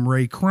guy named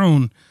Ray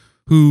Crone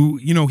who,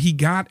 he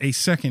got a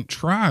second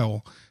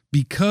trial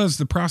because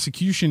the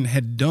prosecution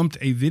had dumped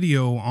a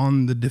video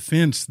on the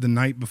defense the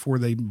night before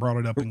they brought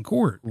it up in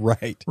court.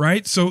 Right.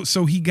 Right. So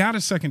he got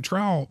a second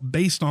trial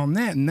based on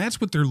that. And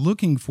that's what they're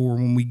looking for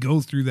when we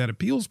go through that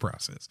appeals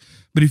process.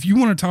 But if you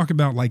want to talk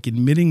about like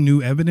admitting new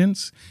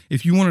evidence,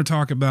 if you want to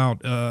talk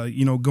about,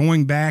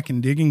 going back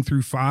and digging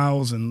through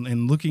files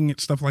and looking at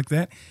stuff like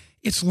that,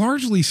 it's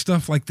largely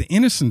stuff like the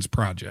Innocence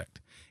Project.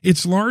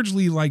 It's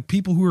largely like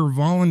people who are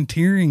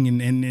volunteering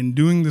and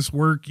doing this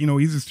work,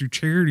 either through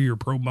charity or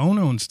pro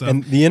bono and stuff.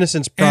 And the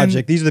Innocence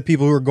Project, these are the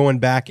people who are going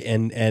back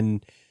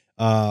and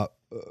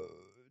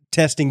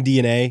testing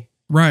DNA.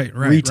 Right.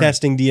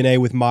 Retesting DNA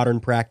with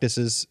modern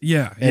practices.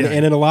 Yeah. And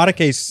in a lot of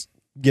cases,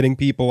 getting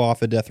people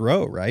off of death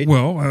row, right?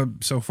 Well,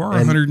 so far,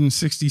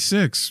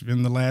 166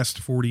 in the last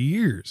 40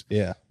 years.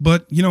 Yeah.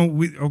 But,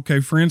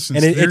 for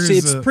instance. And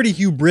it's pretty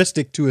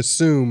hubristic to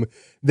assume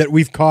that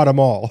we've caught them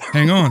all.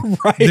 Hang on.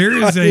 Right?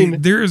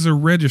 There is a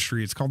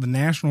registry. It's called the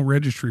National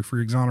Registry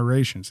for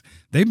Exonerations.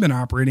 They've been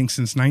operating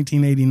since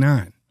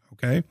 1989.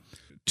 Okay.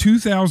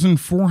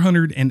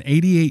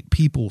 2,488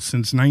 people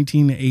since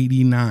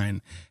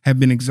 1989 have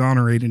been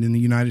exonerated in the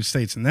United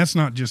States. And that's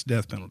not just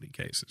death penalty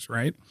cases,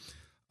 right?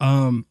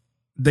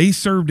 They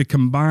served a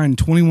combined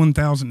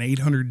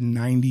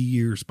 21,890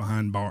 years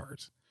behind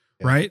bars,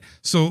 right?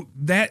 So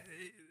that,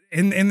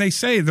 and they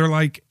say, they're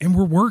like, and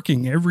we're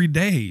working every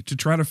day to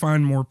try to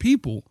find more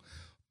people.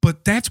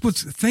 But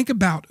think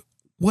about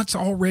what's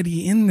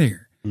already in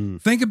there.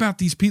 Think about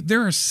these people.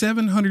 There are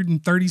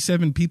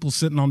 737 people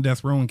sitting on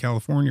death row in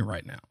California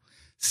right now.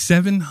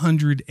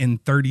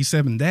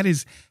 737. That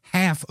is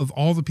half of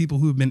all the people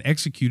who have been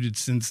executed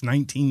since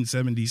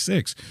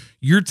 1976.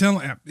 You're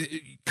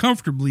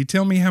comfortably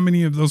tell me how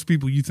many of those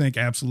people you think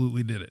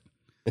absolutely did it.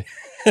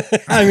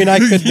 I mean, I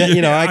could,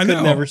 I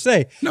could never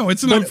say. No,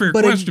 it's an unfair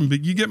question,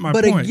 but you get my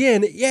point. But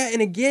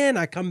again,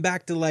 I come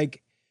back to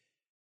like,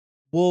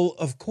 well,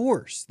 of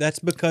course, that's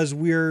because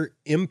we're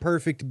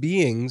imperfect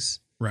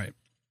beings, right?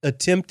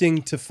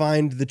 Attempting to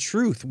find the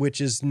truth, which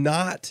is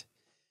not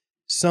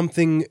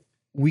something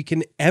we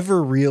can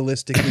ever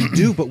realistically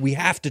do, but we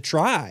have to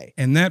try.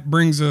 And that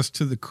brings us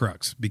to the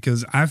crux,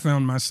 because I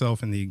found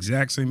myself in the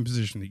exact same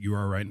position that you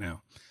are right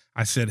now.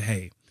 I said,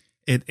 hey,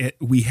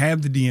 we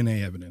have the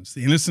DNA evidence.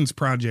 The Innocence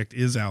Project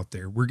is out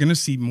there. We're going to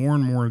see more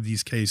and more of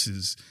these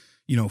cases,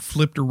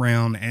 flipped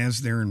around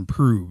as they're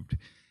improved.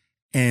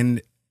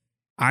 And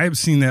I have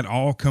seen that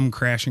all come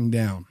crashing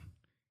down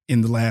in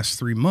the last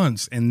 3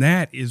 months. And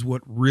that is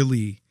what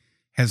really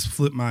has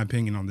flipped my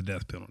opinion on the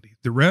death penalty.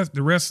 The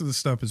rest of the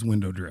stuff is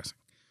window dressing.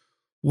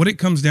 What it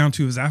comes down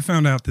to is I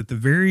found out that the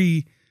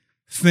very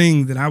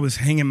thing that I was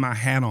hanging my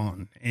hat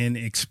on and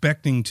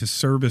expecting to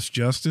service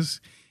justice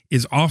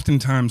is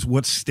oftentimes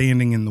what's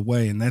standing in the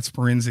way, and that's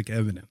forensic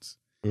evidence.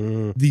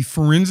 The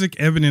forensic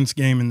evidence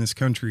game in this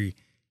country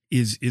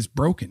is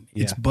broken.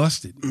 Yeah. It's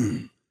busted.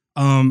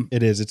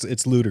 It is.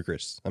 It's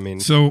ludicrous. I mean,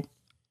 so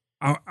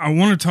I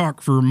want to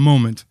talk for a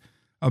moment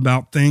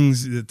about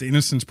things that the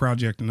Innocence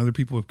Project and other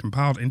people have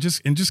compiled, and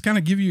just kind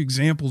of give you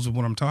examples of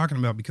what I'm talking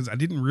about, because I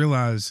didn't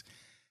realize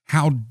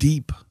how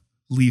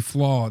deeply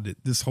flawed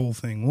this whole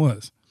thing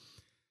was.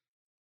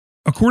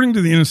 According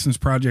to the Innocence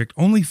Project,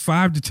 only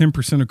 5 to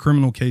 10% of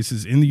criminal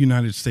cases in the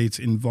United States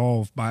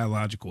involve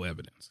biological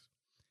evidence.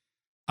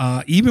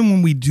 Even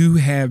when we do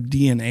have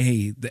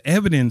DNA, the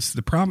evidence,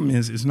 the problem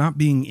is not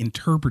being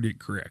interpreted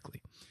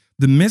correctly.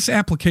 The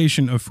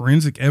misapplication of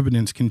forensic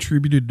evidence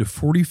contributed to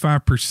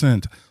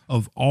 45%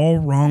 of all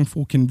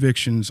wrongful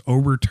convictions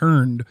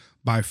overturned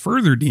by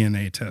further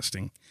DNA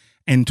testing,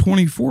 and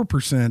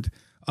 24%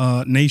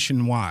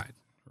 nationwide,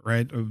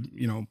 right?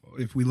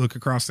 If we look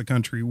across the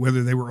country,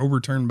 whether they were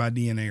overturned by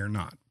DNA or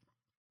not.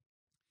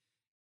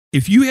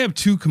 If you have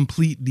 2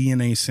 complete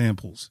DNA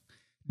samples,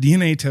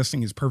 DNA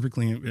testing is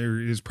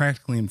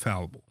practically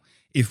infallible.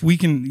 If we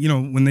can,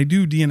 when they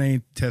do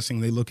DNA testing,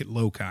 they look at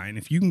loci. And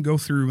if you can go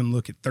through and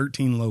look at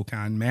 13 loci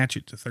and match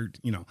it to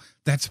 13,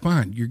 that's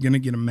fine. You're going to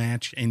get a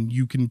match, and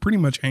you can pretty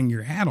much hang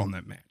your hat on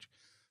that match.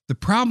 The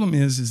problem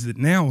is that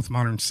now with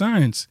modern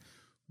science,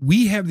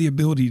 we have the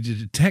ability to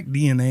detect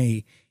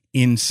DNA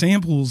in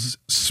samples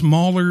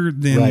smaller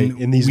than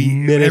in these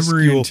we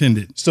ever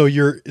intended. So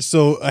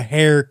a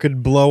hair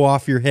could blow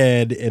off your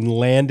head and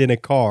land in a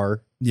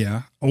car.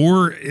 Yeah.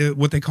 Or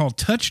what they call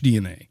touch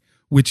DNA,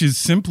 which is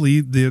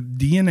simply the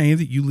DNA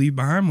that you leave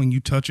behind when you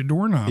touch a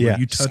doorknob or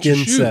you touch a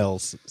shoe.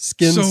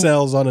 Skin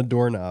cells on a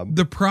doorknob.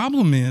 The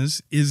problem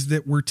is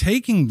that we're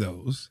taking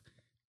those,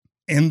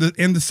 and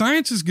the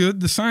science is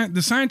good. The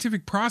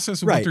scientific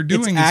process of what they're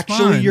doing is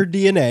actually fine. Your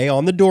DNA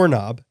on the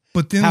doorknob.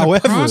 But then the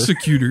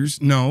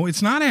prosecutors, no,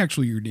 it's not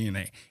actually your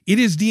DNA. It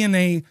is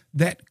DNA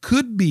that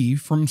could be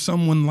from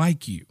someone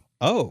like you.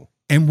 Oh.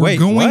 And we're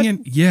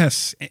in.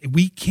 Yes,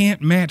 we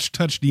can't match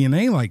touch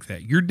DNA like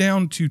that. You're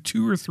down to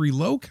 2 or 3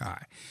 loci.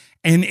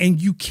 And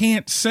you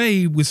can't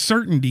say with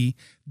certainty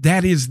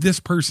that is this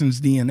person's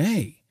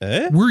DNA.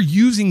 We're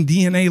using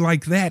DNA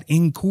like that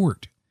in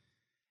court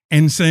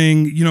and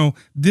saying,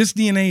 this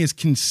DNA is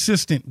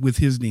consistent with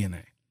his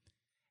DNA.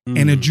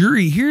 And a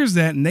jury hears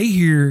that and they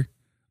hear,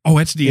 oh,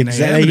 it's DNA evidence.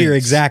 They hear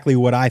exactly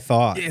what I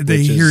thought.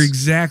 They hear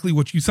exactly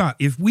what you thought.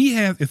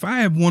 If I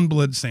have one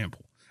blood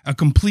sample, a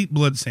complete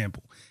blood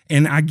sample,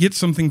 and I get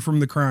something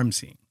from the crime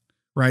scene,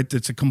 right,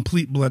 that's a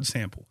complete blood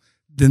sample,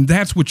 then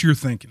that's what you're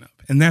thinking of.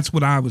 And that's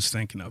what I was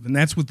thinking of. And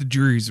that's what the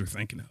juries are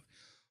thinking of.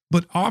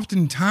 But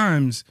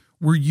oftentimes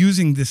we're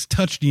using this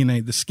touch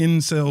DNA, the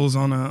skin cells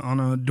on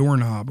a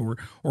doorknob or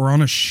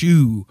on a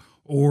shoe,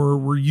 or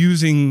we're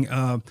using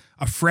a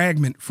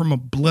fragment from a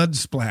blood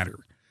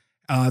splatter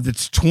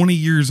that's 20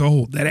 years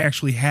old that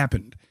actually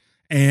happened,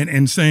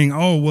 and saying,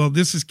 oh, well,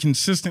 this is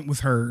consistent with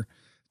her.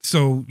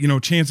 So,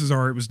 chances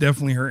are it was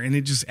definitely her. And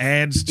it just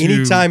adds to.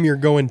 Anytime you're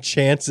going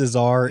chances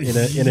are in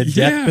a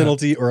death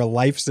penalty or a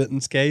life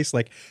sentence case,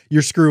 like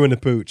you're screwing the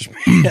pooch.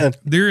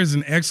 There is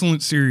an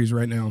excellent series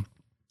right now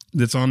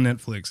that's on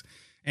Netflix.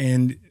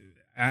 And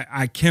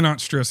I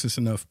cannot stress this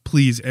enough.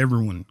 Please,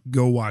 everyone,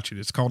 go watch it.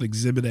 It's called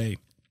Exhibit A.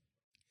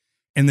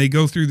 And they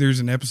go through, there's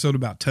an episode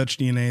about touch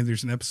DNA.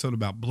 There's an episode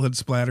about blood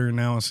splatter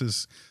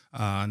analysis,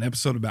 an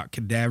episode about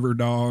cadaver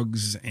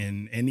dogs,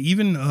 and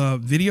even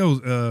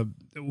video,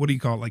 what do you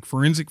call it, like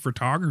forensic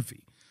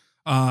photography.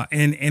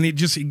 And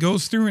it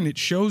goes through and it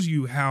shows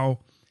you how,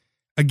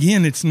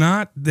 again, it's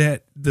not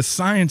that the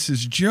science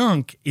is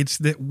junk. It's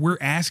that we're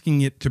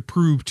asking it to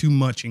prove too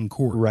much in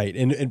court. Right.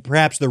 And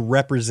perhaps the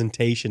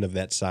representation of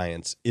that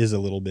science is a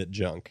little bit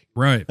junk.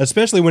 Right.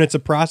 Especially when it's a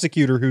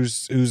prosecutor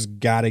who's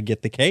got to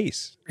get the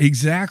case.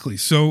 Exactly.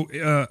 So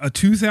a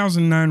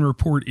 2009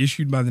 report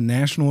issued by the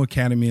National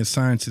Academy of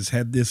Sciences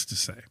had this to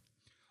say.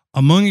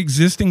 Among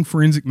existing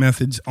forensic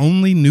methods,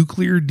 only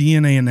nuclear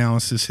DNA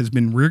analysis has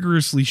been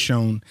rigorously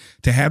shown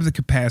to have the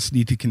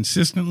capacity to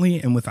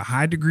consistently and with a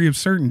high degree of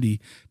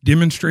certainty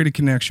demonstrate a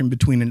connection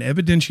between an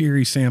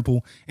evidentiary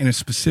sample and a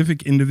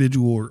specific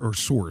individual or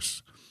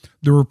source.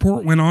 The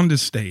report went on to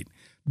state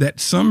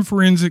that some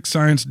forensic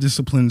science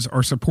disciplines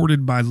are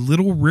supported by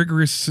little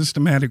rigorous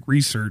systematic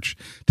research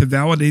to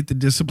validate the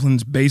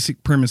discipline's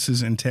basic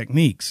premises and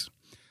techniques.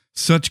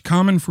 Such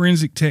common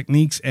forensic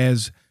techniques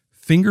as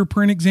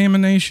fingerprint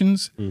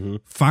examinations,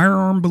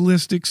 firearm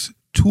ballistics,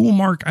 tool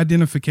mark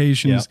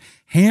identifications,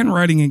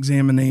 handwriting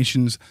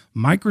examinations,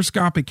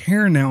 microscopic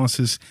hair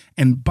analysis,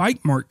 and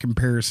bite mark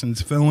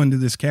comparisons fell into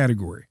this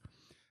category.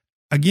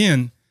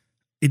 Again,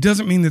 it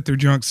doesn't mean that they're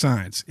junk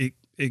science,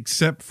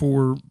 except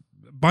for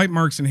bite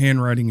marks and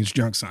handwriting is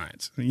junk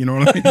science. You know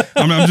what I mean?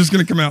 I'm just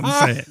going to come out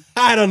and say it.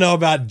 I don't know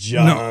about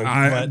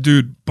junk.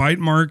 Dude, bite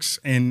marks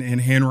and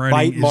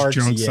handwriting is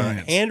junk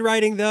science.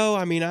 Handwriting, though,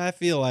 I mean, I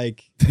feel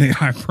like...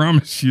 I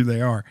promise you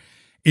they are.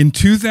 In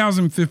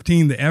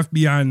 2015, the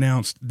FBI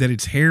announced that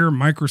its hair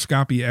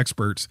microscopy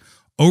experts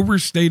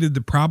overstated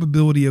the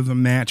probability of a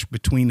match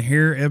between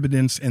hair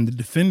evidence and the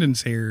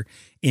defendant's hair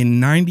in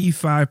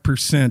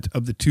 95%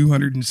 of the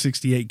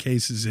 268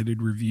 cases it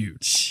had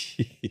reviewed.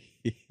 Jeez.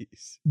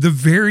 The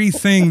very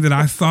thing that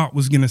I thought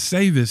was going to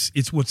save us,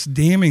 it's what's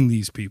damning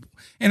these people.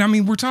 And I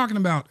mean, we're talking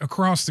about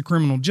across the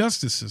criminal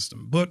justice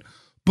system, but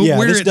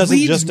where this it doesn't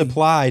leads just me,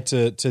 apply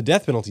to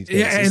death penalty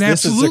cases. Yeah, and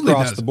this is absolutely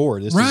across the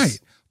board. This right.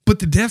 is, but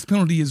the death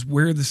penalty is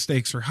where the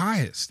stakes are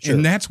highest. Sure.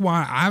 And that's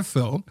why I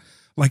felt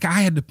like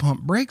I had to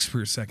pump brakes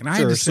for a second. I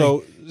had to say,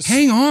 so,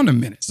 hang on a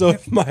minute. So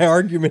if my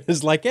argument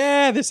is like,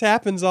 this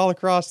happens all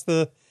across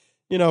the,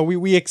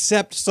 we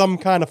accept some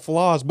kind of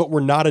flaws, but we're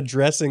not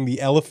addressing the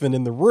elephant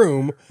in the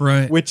room,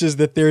 right? Which is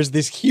that there's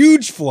this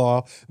huge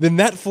flaw, then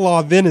that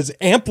flaw then is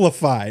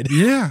amplified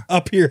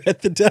up here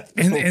at the death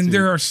penalty. And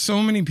there are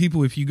so many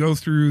people, if you go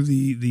through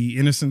the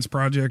Innocence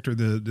Project or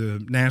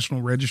the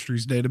National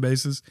Registry's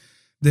databases,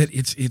 that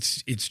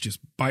it's just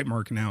bite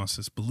mark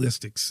analysis,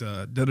 ballistics,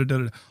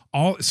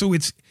 all. So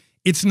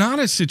it's not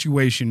a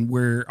situation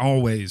where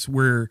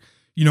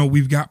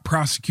we've got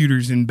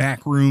prosecutors in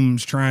back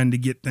rooms trying to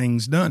get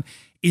things done.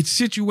 It's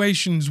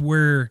situations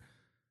where,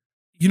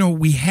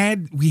 we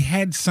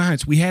had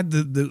science, we had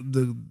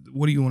the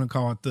what do you want to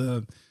call it?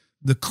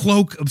 The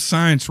cloak of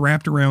science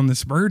wrapped around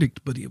this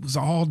verdict, but it was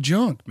all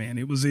junk, man.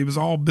 It was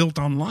all built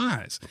on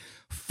lies.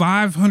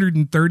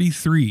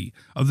 533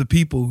 of the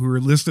people who are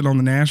listed on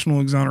the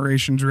National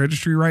Exonerations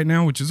Registry right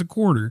now, which is a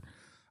quarter,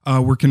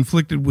 were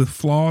conflicted with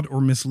flawed or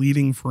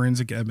misleading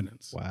forensic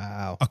evidence.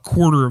 Wow. A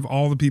quarter of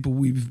all the people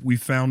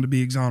we've found to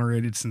be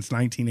exonerated since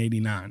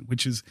 1989,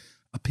 which is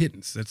a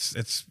pittance.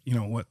 That's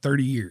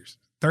 30 years.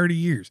 30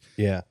 years.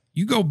 Yeah.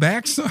 You go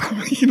back some,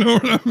 you know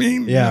what I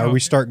mean? Yeah, we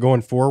start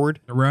going forward.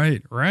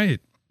 Right.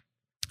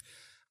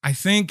 I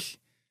think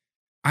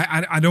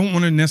I don't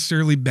want to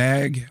necessarily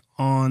bag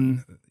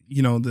on,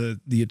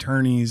 the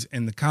attorneys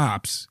and the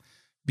cops,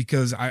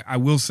 because I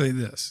will say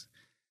this.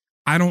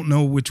 I don't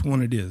know which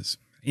one it is.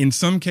 In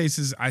some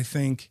cases, I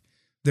think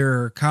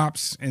there are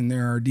cops and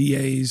there are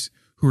DAs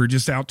who are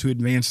just out to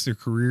advance their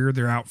career.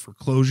 They're out for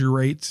closure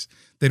rates.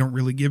 They don't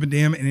really give a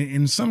damn. And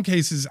in some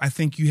cases, I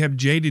think you have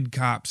jaded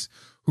cops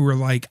who are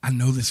like, I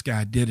know this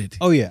guy did it.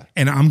 Oh, yeah.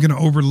 And I'm going to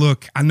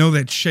overlook. I know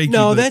that's shaky.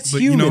 No, that's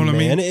human, you know what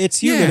man. I mean? It's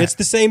human. Yeah. It's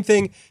the same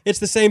thing. It's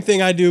the same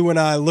thing I do when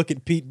I look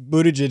at Pete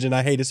Buttigieg and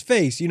I hate his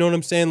face. You know what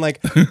I'm saying? Like,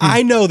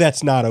 I know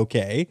that's not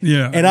okay.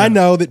 Yeah. And I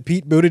know that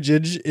Pete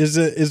Buttigieg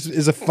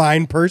is a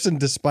fine person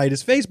despite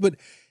his face. But,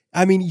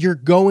 I mean, you're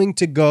going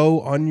to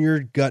go on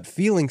your gut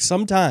feeling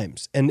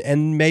sometimes.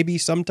 And maybe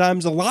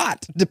sometimes a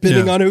lot,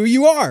 depending on who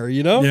you are,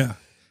 Yeah.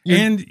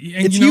 And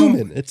it's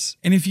human.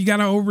 And if you got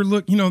to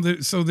overlook,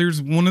 so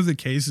there's one of the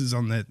cases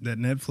on that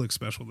Netflix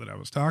special that I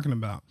was talking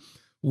about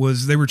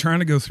was they were trying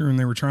to go through and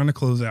they were trying to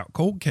close out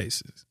cold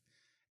cases.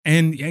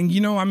 And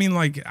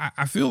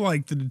I feel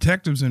like the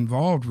detectives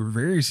involved were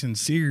very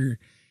sincere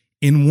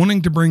in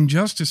wanting to bring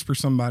justice for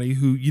somebody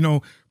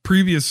who,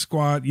 previous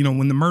squad,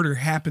 when the murder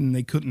happened,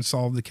 they couldn't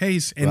solve the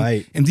case.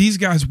 And, and these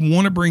guys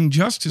want to bring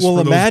justice for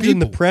those people. Well, imagine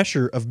the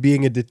pressure of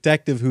being a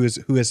detective who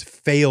has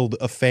failed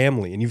a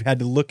family and you've had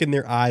to look in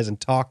their eyes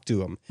and talk to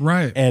them.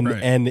 Right.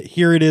 And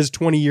here it is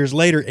 20 years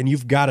later and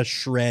you've got a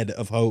shred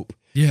of hope.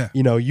 Yeah.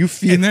 You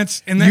feel and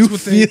that's you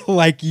what feel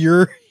like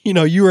you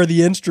are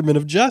the instrument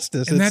of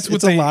justice. And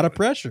it's a lot of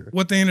pressure.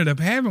 What they ended up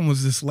having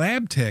was this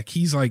lab tech.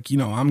 He's like,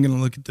 I'm going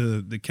to look at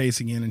the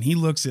case again. And he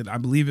looks at, I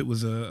believe it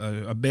was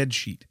a bed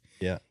sheet.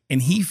 Yeah.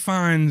 And he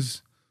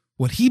finds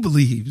what he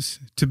believes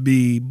to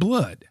be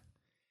blood.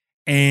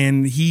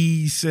 And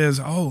he says,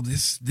 oh,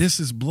 this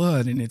is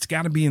blood and it's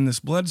got to be in this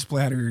blood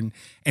splatter. And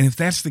if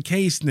that's the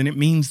case, then it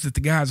means that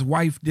the guy's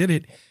wife did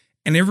it.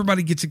 And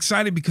everybody gets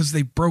excited because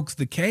they broke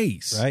the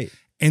case. Right.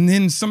 And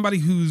then somebody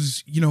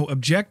who's,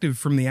 objective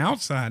from the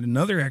outside,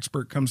 another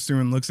expert comes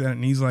through and looks at it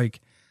and he's like,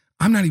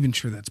 I'm not even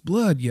sure that's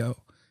blood, yo.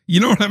 You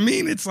know what I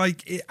mean? It's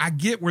like, I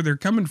get where they're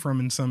coming from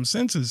in some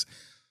senses.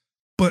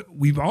 But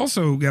we've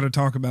also got to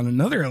talk about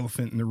another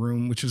elephant in the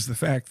room, which is the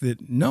fact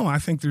that, no, I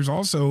think there's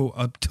also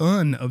a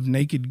ton of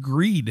naked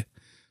greed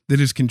that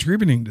is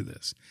contributing to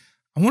this.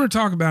 I want to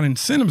talk about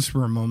incentives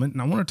for a moment,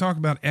 and I want to talk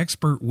about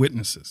expert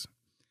witnesses.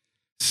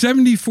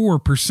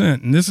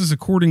 74%, and this is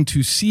according to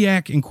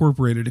SEAC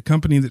Incorporated, a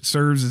company that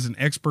serves as an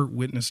expert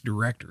witness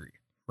directory,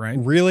 right?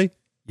 Really?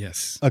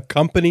 Yes. A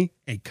company?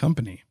 A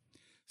company.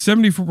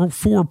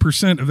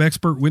 74% of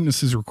expert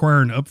witnesses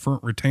require an upfront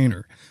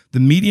retainer. The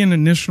median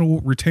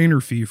initial retainer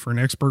fee for an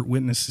expert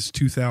witness is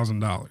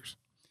 $2,000.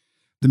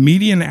 The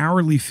median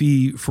hourly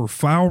fee for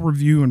file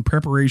review and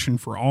preparation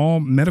for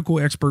all medical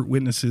expert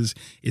witnesses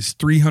is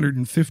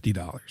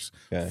 $350,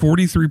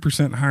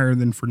 43% higher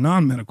than for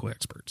non-medical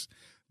experts.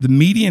 The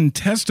median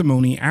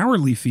testimony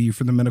hourly fee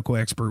for the medical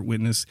expert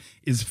witness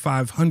is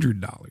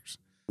 $500.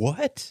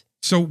 What?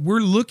 So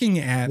we're looking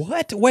at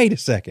what? Wait a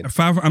second.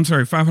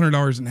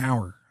 $500 an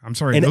hour. I'm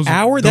sorry. An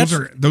hour?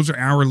 Those are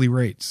hourly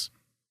rates.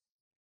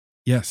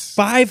 Yes.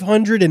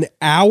 $500 an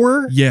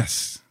hour?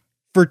 Yes.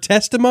 For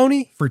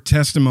testimony? For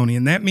testimony.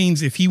 And that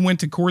means if he went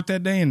to court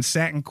that day and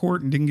sat in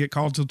court and didn't get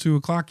called till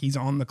 2:00, he's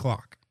on the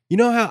clock. You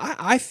know how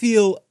I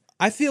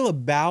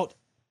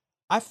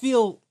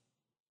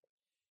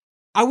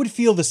would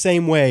feel the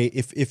same way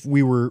if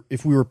we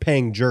were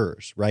paying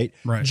jurors, right?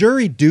 Right.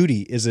 Jury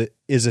duty is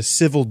a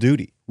civil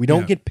duty. We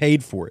don't get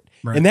paid for it.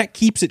 Right. And that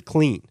keeps it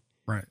clean.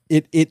 Right.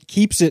 It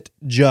keeps it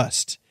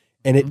just,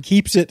 and it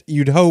keeps it,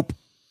 you'd hope,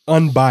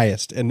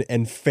 unbiased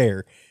and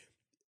fair.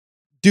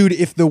 Dude,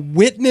 if the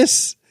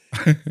witness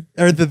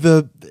or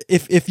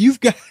if you've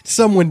got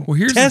someone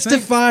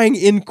testifying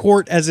in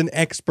court as an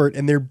expert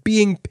and they're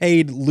being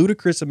paid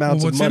ludicrous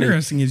amounts of money, what's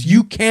interesting is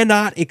you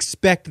cannot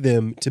expect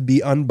them to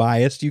be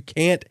unbiased. You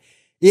can't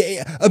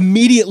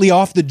immediately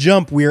off the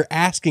jump. We're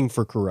asking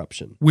for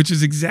corruption, which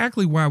is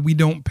exactly why we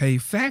don't pay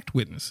fact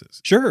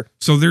witnesses. Sure.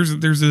 So there's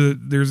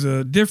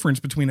a difference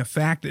between a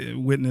fact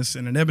witness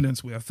and an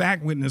evidence witness. A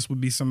fact witness would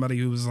be somebody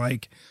who was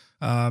like,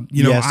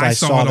 yes, I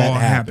saw it all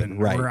happen,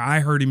 right? Or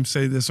I heard him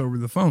say this over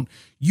the phone.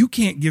 You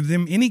can't give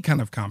them any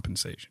kind of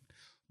compensation.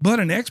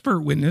 But an expert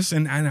witness,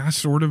 and I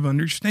sort of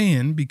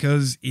understand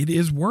because it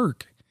is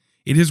work.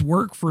 It is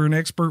work for an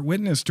expert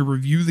witness to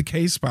review the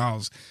case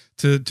files,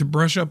 to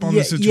brush up on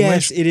the situation.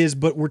 Yes, it is.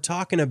 But we're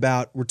talking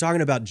about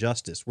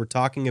justice. We're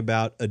talking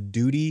about a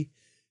duty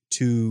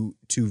to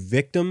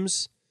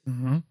victims.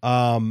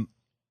 Mm-hmm.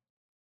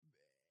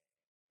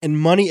 And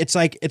money, it's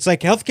like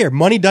healthcare.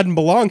 Money doesn't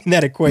belong in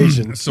that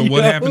equation. So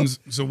what happens?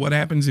 So what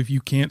happens if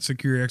you can't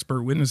secure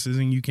expert witnesses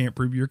and you can't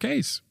prove your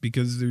case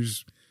because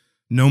there's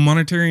no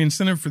monetary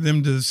incentive for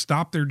them to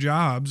stop their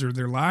jobs or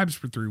their lives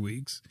for 3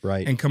 weeks,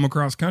 right, and come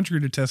across country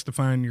to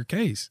testify in your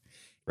case?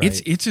 Right.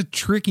 It's a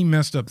tricky,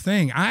 messed up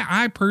thing.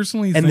 I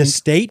personally think, the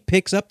state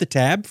picks up the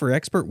tab for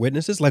expert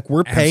witnesses. Like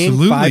we're paying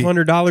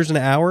 $500 an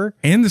hour,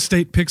 and the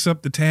state picks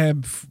up the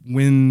tab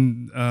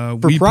when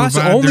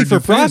only for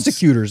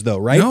prosecutors, though,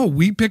 right? No,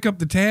 we pick up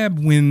the tab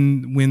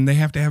when they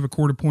have to have a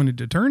court appointed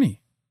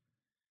attorney.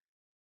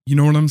 You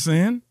know what I'm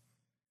saying?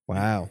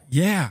 Wow.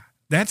 Yeah,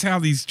 that's how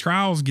these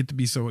trials get to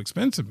be so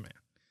expensive, man.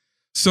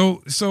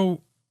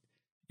 So.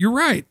 You're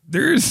right.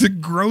 There is a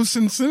gross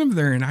incentive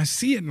there, and I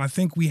see it, and I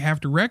think we have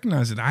to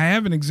recognize it. I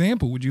have an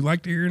example. Would you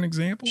like to hear an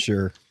example?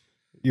 Sure.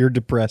 You're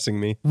depressing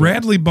me.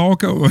 Radley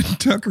Balko and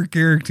Tucker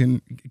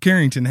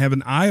Carrington have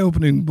an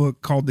eye-opening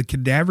book called The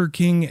Cadaver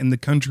King and the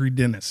Country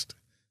Dentist.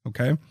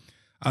 Okay?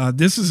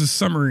 This is a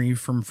summary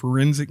from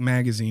Forensic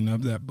Magazine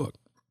of that book.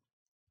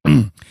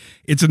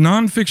 It's a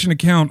nonfiction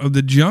account of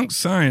the junk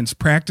science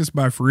practiced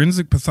by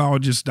forensic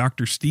pathologist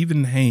Dr.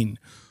 Stephen Hain,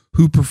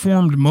 who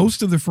performed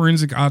most of the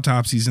forensic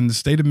autopsies in the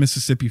state of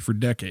Mississippi for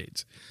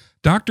decades.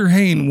 Dr.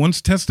 Hain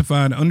once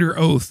testified under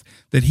oath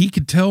that he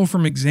could tell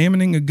from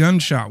examining a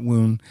gunshot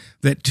wound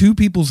that two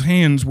people's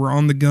hands were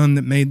on the gun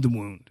that made the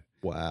wound.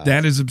 Wow.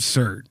 That is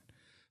absurd.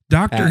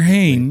 Dr.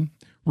 Hain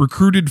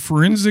recruited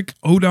forensic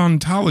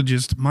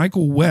odontologist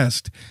Michael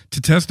West to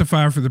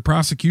testify for the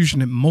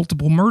prosecution at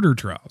multiple murder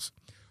trials.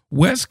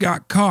 West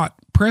got caught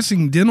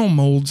pressing dental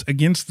molds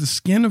against the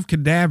skin of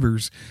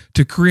cadavers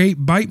to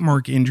create bite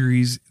mark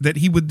injuries that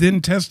he would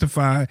then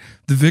testify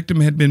the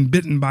victim had been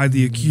bitten by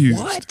the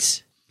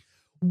accused.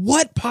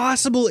 What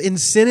possible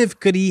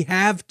incentive could he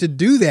have to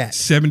do that?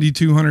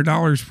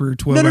 $7,200 for a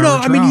 12-hour No.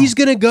 trial. I mean, he's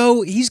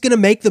going to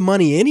make the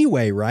money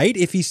anyway, right?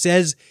 If he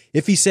says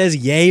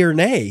yay or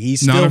nay, he's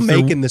still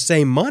making the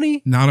same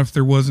money. Not if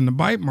there wasn't a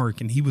bite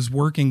mark, and he was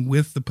working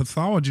with the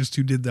pathologist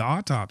who did the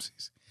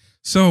autopsies.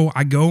 So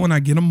I go and I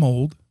get a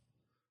mold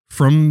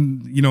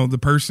from, the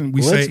person.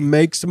 Let's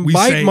make some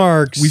bite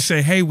marks. We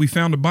say, hey, we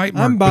found a bite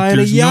mark. I'm buying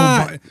a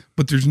yacht.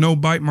 But there's no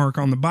bite mark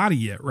on the body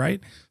yet, right?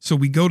 So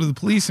we go to the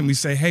police and we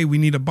say, hey, we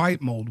need a bite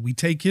mold. We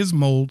take his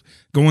mold,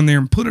 go in there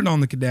and put it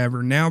on the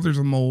cadaver. Now there's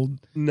a mold.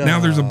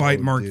 Now there's a bite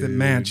mark that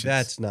matches.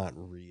 That's not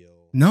real.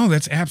 No,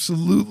 that's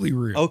absolutely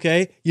real.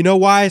 Okay. You know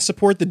why I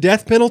support the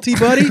death penalty,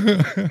 buddy?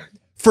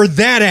 For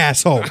that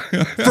asshole.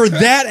 For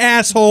that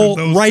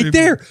asshole right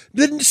there.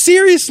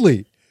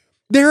 Seriously.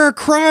 There are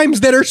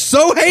crimes that are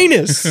so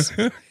heinous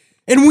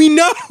And we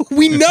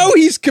know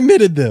he's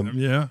committed them.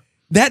 Yeah.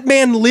 That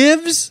man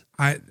lives.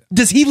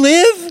 Does he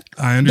live?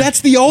 I understand.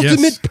 That's the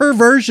ultimate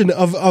perversion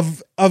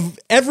of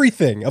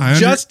everything, of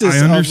justice,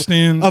 I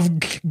understand. of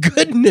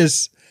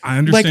goodness. I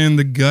understand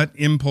the gut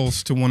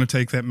impulse to want to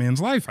take that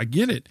man's life. I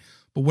get it.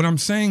 But what I'm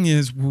saying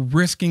is we're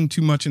risking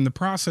too much in the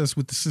process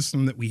with the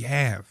system that we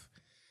have.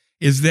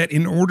 Is that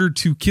in order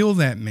to kill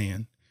that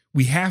man,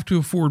 we have to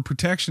afford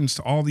protections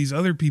to all these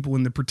other people,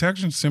 and the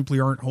protections simply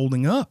aren't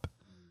holding up.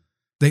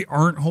 They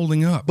aren't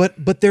holding up.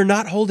 But they're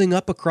not holding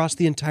up across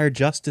the entire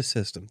justice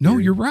system. No,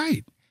 you're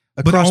right.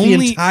 Across the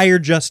entire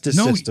justice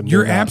system.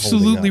 You're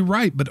absolutely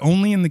right. But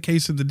only in the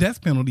case of the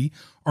death penalty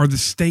are the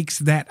stakes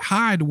that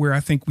high to where I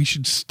think we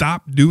should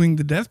stop doing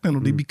the death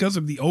penalty because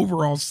of the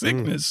overall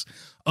sickness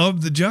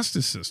of the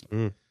justice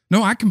system.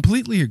 No, I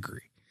completely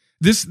agree.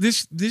 This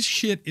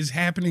shit is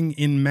happening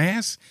in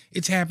mass.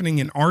 It's happening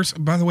in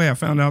arson. By the way, I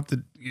found out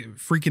that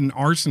freaking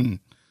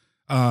arson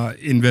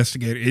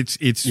investigator. It's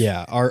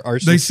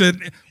arson. They said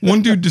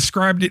one dude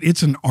described it.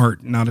 It's an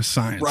art, not a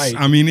science. Right.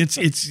 I mean, it's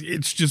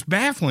just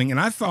baffling. And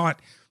I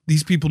thought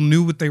these people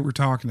knew what they were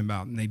talking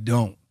about, and they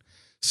don't.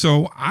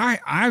 So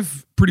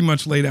I've pretty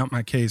much laid out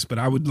my case, but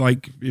I would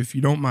like, if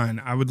you don't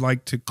mind, I would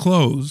like to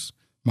close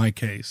my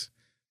case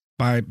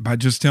by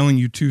just telling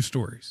you two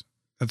stories.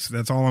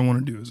 That's all I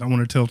want to do is I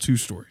want to tell two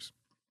stories.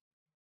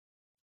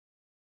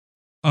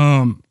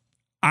 When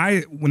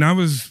I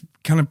was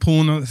kind of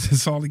pulling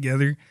this all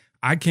together,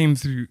 I came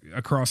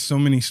across so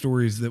many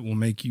stories that will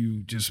make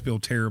you just feel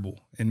terrible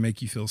and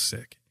make you feel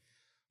sick.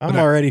 I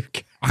know.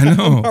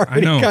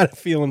 I know. Kind of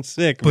feeling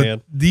sick, but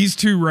man. These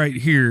two right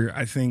here,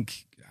 I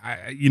think,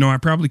 I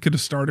probably could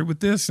have started with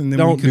this, and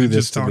then we could have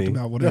just talked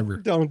about whatever.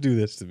 Don't do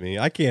this to me.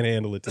 I can't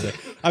handle it today.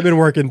 I've been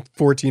working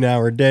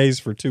 14-hour days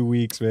for 2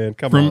 weeks, man.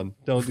 Come on.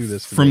 Don't do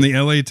this to me. From the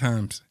LA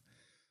Times.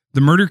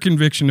 The murder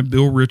conviction of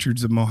Bill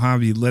Richards of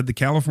Mojave led the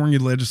California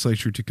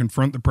legislature to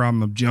confront the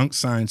problem of junk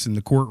science in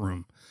the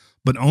courtroom,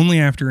 but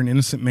only after an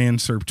innocent man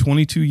served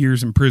 22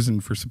 years in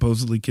prison for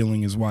supposedly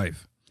killing his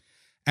wife.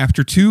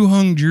 After 2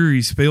 hung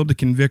juries failed to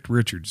convict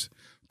Richards,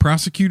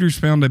 prosecutors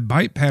found a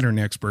bite pattern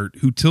expert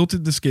who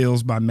tilted the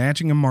scales by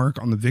matching a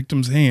mark on the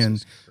victim's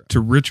hand to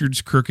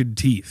Richards' crooked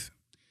teeth.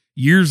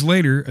 Years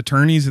later,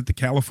 attorneys at the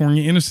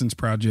California Innocence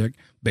Project,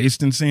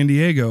 based in San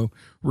Diego,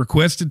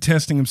 requested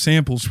testing of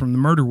samples from the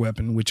murder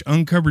weapon, which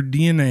uncovered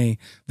DNA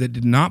that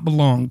did not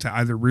belong to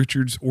either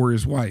Richards or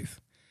his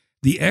wife.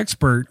 The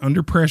expert,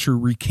 under pressure,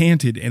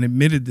 recanted and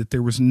admitted that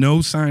there was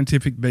no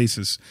scientific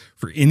basis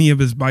for any of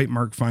his bite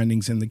mark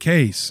findings in the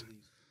case.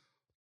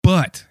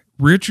 But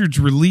Richards'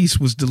 release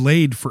was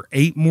delayed for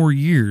 8 more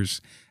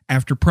years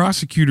after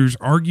prosecutors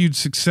argued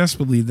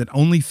successfully that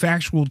only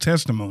factual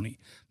testimony,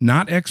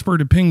 not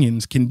expert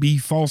opinions, can be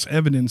false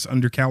evidence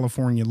under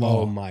California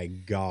law. Oh, my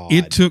God.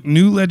 It took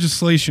new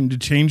legislation to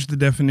change the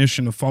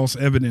definition of false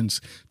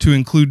evidence to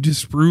include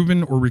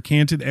disproven or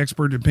recanted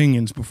expert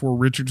opinions before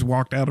Richards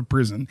walked out of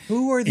prison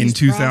in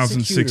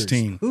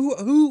 2016.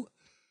 Who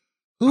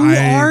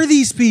are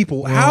these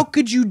people? Well, how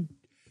could you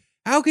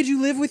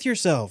live with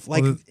yourself?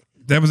 Like, well,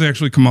 that was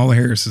actually Kamala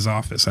Harris's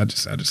office. I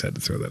just had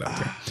to throw that out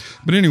there.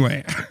 But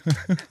anyway,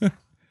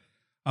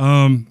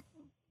 and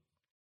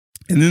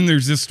then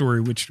there's this story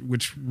which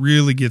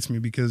really gets me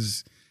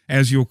because,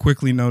 as you'll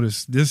quickly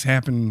notice, this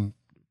happened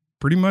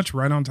pretty much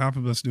right on top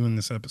of us doing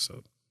this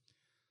episode.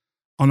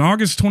 On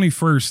August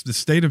 21st, the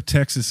state of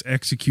Texas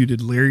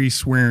executed Larry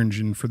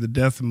Swearingen for the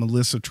death of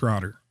Melissa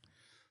Trotter.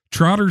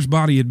 Trotter's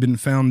body had been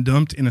found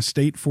dumped in a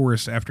state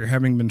forest after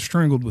having been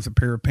strangled with a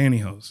pair of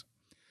pantyhose.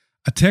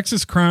 A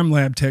Texas crime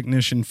lab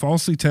technician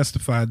falsely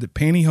testified that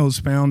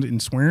pantyhose found in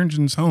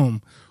Swearingen's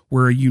home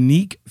were a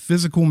unique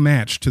physical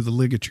match to the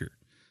ligature,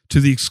 to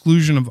the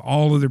exclusion of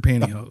all other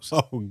pantyhose.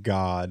 Oh,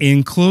 God.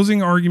 In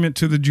closing argument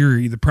to the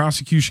jury, the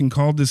prosecution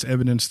called this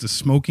evidence the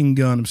smoking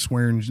gun of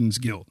Swearingen's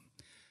guilt.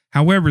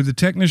 However, the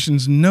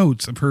technician's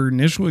notes of her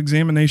initial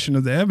examination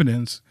of the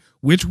evidence,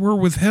 which were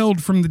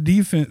withheld from the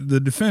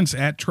defense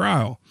at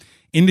trial,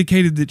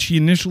 indicated that she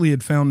initially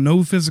had found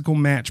no physical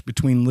match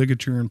between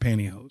ligature and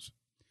pantyhose.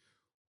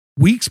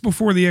 Weeks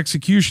before the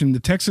execution, the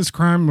Texas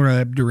Crime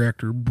Lab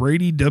director,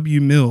 Brady W.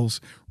 Mills,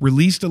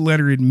 released a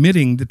letter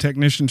admitting the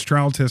technician's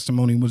trial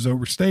testimony was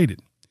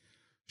overstated.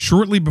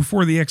 Shortly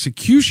before the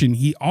execution,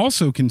 he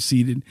also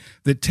conceded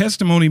that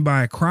testimony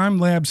by a crime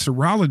lab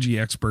serology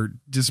expert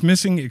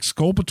dismissing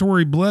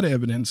exculpatory blood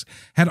evidence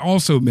had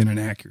also been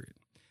inaccurate.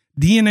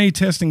 DNA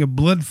testing of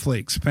blood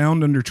flakes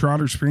found under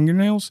Trotter's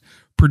fingernails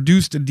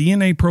produced a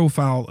DNA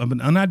profile of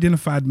an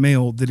unidentified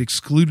male that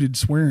excluded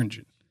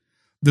Swearingen.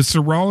 The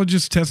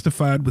serologist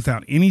testified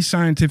without any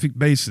scientific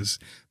basis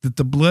that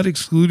the blood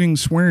excluding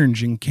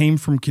Swearingen came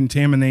from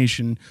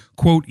contamination,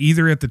 quote,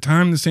 either at the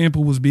time the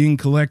sample was being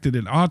collected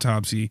at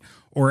autopsy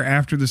or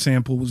after the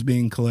sample was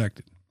being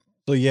collected.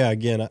 So, yeah,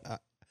 again,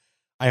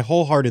 I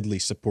wholeheartedly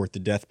support the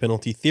death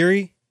penalty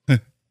theory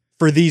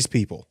for these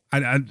people.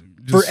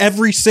 For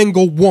every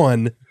single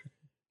one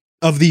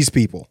of these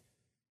people.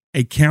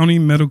 A county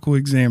medical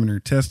examiner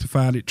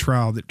testified at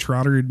trial that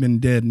Trotter had been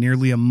dead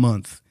nearly a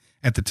month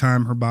at the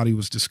time her body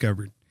was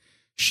discovered.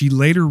 She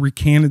later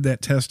recanted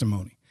that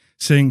testimony,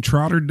 saying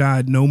Trotter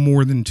died no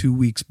more than 2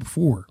 weeks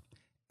before.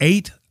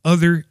 8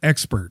 other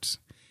experts,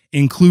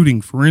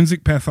 including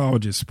forensic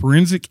pathologists,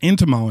 forensic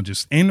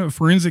entomologists, and a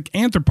forensic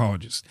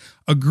anthropologist,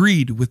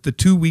 agreed with the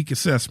 2-week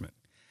assessment.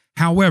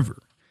 However,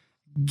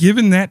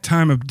 given that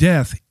time of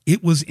death,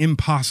 it was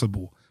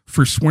impossible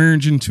for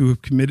Swearingen to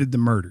have committed the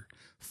murder.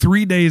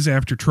 3 days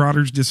after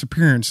Trotter's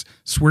disappearance,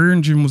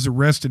 Swearingen was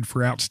arrested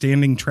for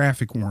outstanding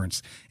traffic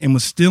warrants and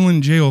was still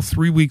in jail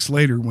 3 weeks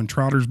later when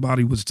Trotter's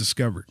body was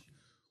discovered.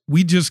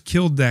 We just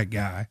killed that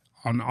guy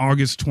on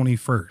August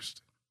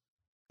 21st.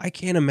 I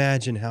can't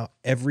imagine how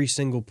every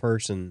single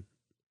person,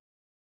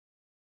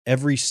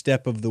 every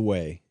step of the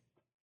way,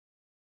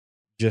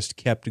 just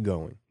kept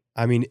going.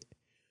 I mean,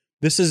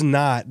 this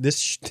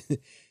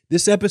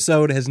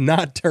episode has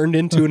not turned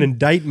into an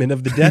indictment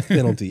of the death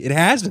penalty. It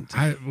hasn't.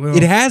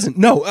 It hasn't.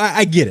 No,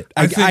 I get it.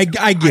 I get it.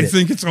 I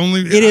think it's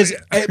only... It is.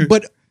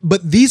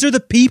 But these are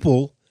the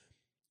people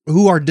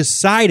who are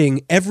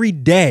deciding every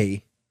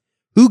day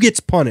who gets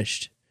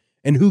punished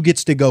and who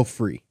gets to go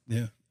free.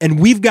 Yeah. And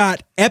we've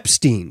got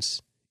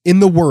Epsteins in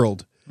the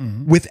world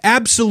with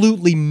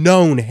absolutely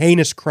known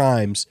heinous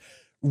crimes,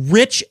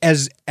 rich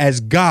as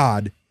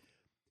God,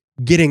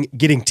 getting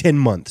 10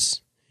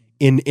 months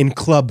in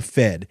Club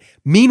Fed.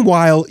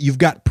 Meanwhile, you've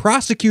got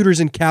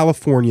prosecutors in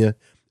California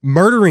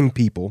murdering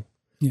people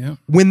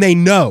when they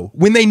know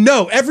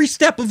every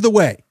step of the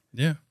way.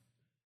 Yeah.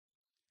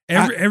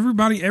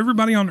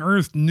 Everybody on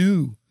earth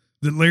knew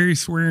that Larry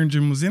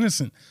Swearingen was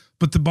innocent,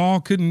 but the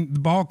ball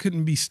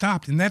couldn't be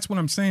stopped. And that's what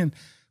I'm saying.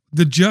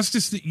 The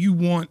justice that you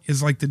want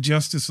is like the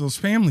justice those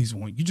families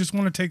want. You just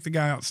want to take the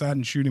guy outside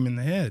and shoot him in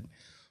the head.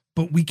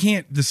 But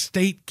the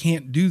state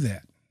can't do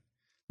that.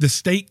 The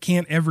state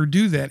can't ever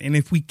do that. And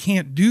if we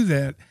can't do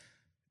that,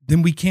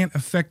 then we can't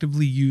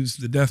effectively use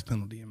the death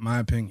penalty, in my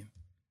opinion.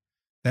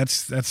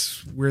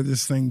 That's where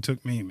this thing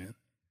took me, man.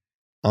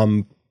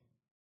 I'm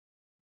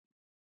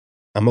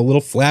a little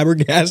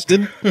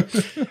flabbergasted.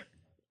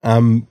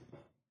 I'm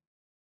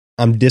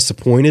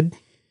disappointed.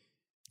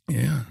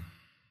 Yeah.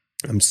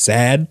 I'm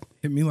sad.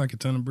 Hit me like a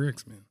ton of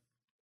bricks, man.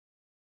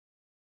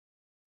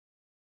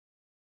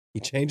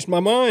 You changed my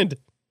mind.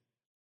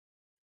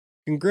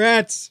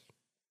 Congrats.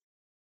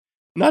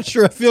 Not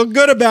sure I feel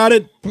good about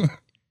it.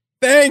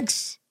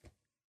 Thanks.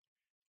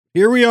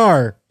 Here we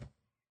are.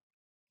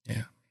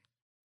 Yeah.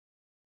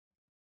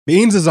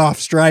 Beans is off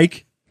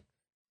strike.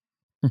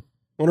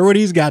 Wonder what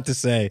he's got to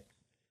say.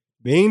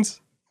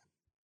 Beans?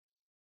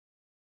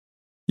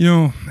 You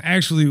know,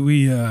 actually,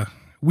 we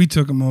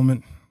took a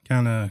moment,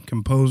 kind of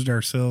composed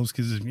ourselves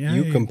because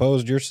you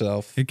composed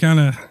yourself. It kind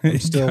of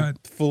still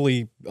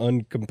fully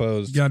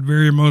uncomposed. Got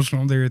very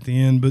emotional there at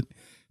the end, but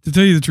to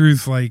tell you the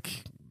truth,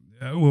 like,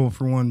 well,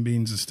 for one,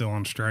 Beans is still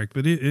on strike,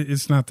 but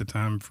it's not the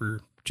time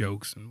for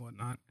jokes and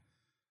whatnot.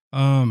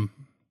 I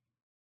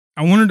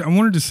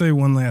wanted to say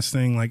one last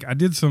thing. Like, I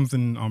did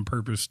something on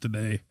purpose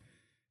today,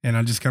 and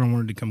I just kind of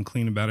wanted to come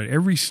clean about it.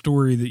 Every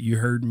story that you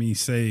heard me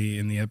say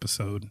in the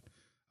episode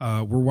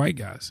were white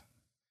guys.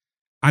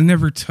 I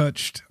never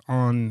touched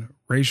on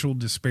racial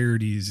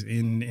disparities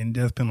in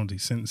death penalty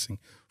sentencing.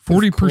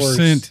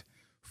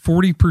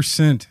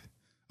 40%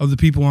 of the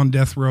people on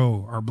death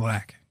row are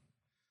black.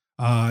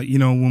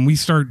 When we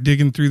start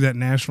digging through that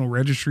national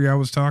registry I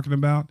was talking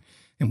about,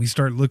 and we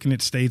start looking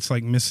at states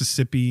like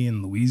Mississippi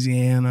and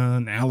Louisiana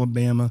and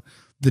Alabama,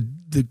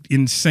 the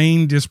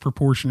insane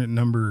disproportionate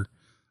number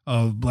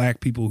of black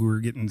people who are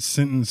getting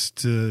sentenced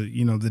to,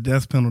 the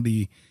death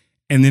penalty.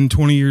 And then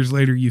 20 years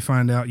later, you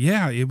find out,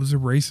 it was a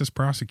racist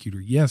prosecutor.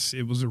 Yes,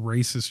 it was a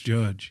racist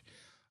judge.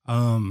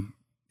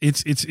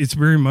 It's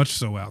very much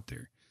so out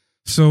there.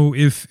 So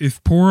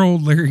if poor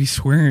old Larry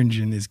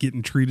Swearingen is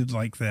getting treated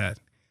like that,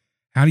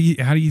 how do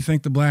you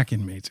think the black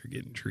inmates are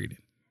getting treated?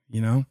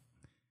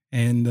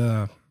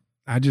 And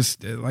I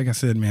just, like I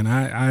said, man,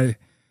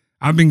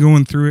 I've been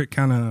going through it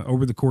kind of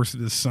over the course of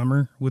this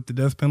summer with the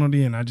death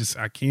penalty, and I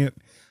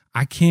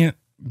can't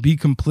be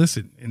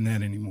complicit in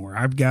that anymore.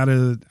 I've got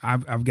to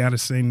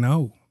say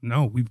no,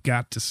 we've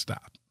got to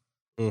stop.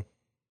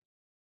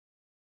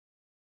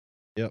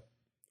 Yep.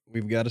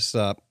 We've got to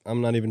stop.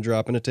 I'm not even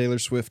dropping a Taylor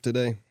Swift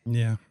today.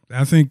 Yeah.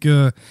 I think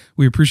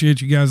we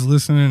appreciate you guys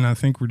listening, and I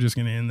think we're just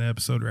going to end the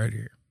episode right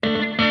here.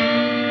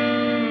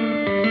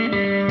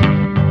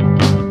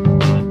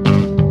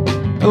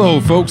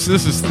 Hello, folks.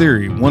 This is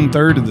Theory,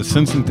 1/3 of the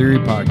Sense and Theory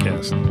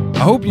podcast.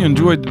 I hope you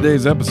enjoyed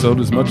today's episode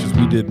as much as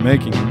we did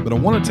making it, but I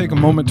want to take a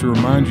moment to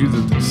remind you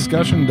that the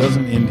discussion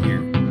doesn't end here.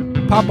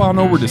 Pop on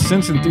over to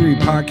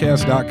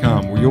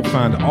senseandtheorypodcast.com, where you'll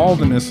find all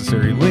the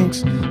necessary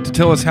links to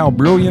tell us how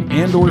brilliant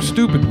and or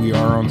stupid we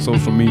are on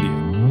social media.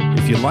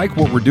 If you like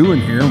what we're doing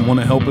here and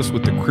want to help us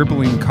with the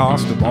crippling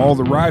cost of all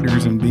the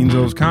writers in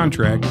Beanzo's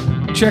contract,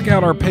 check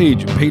out our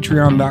page at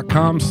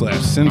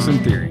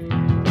patreon.com/senseandtheory.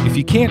 If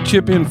you can't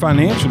chip in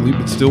financially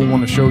but still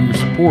want to show your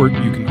support,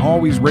 you can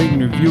always rate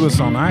and review us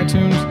on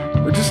iTunes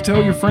or just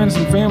tell your friends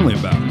and family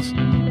about us.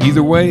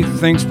 Either way,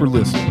 thanks for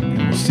listening,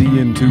 and we'll see you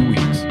in 2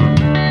 weeks.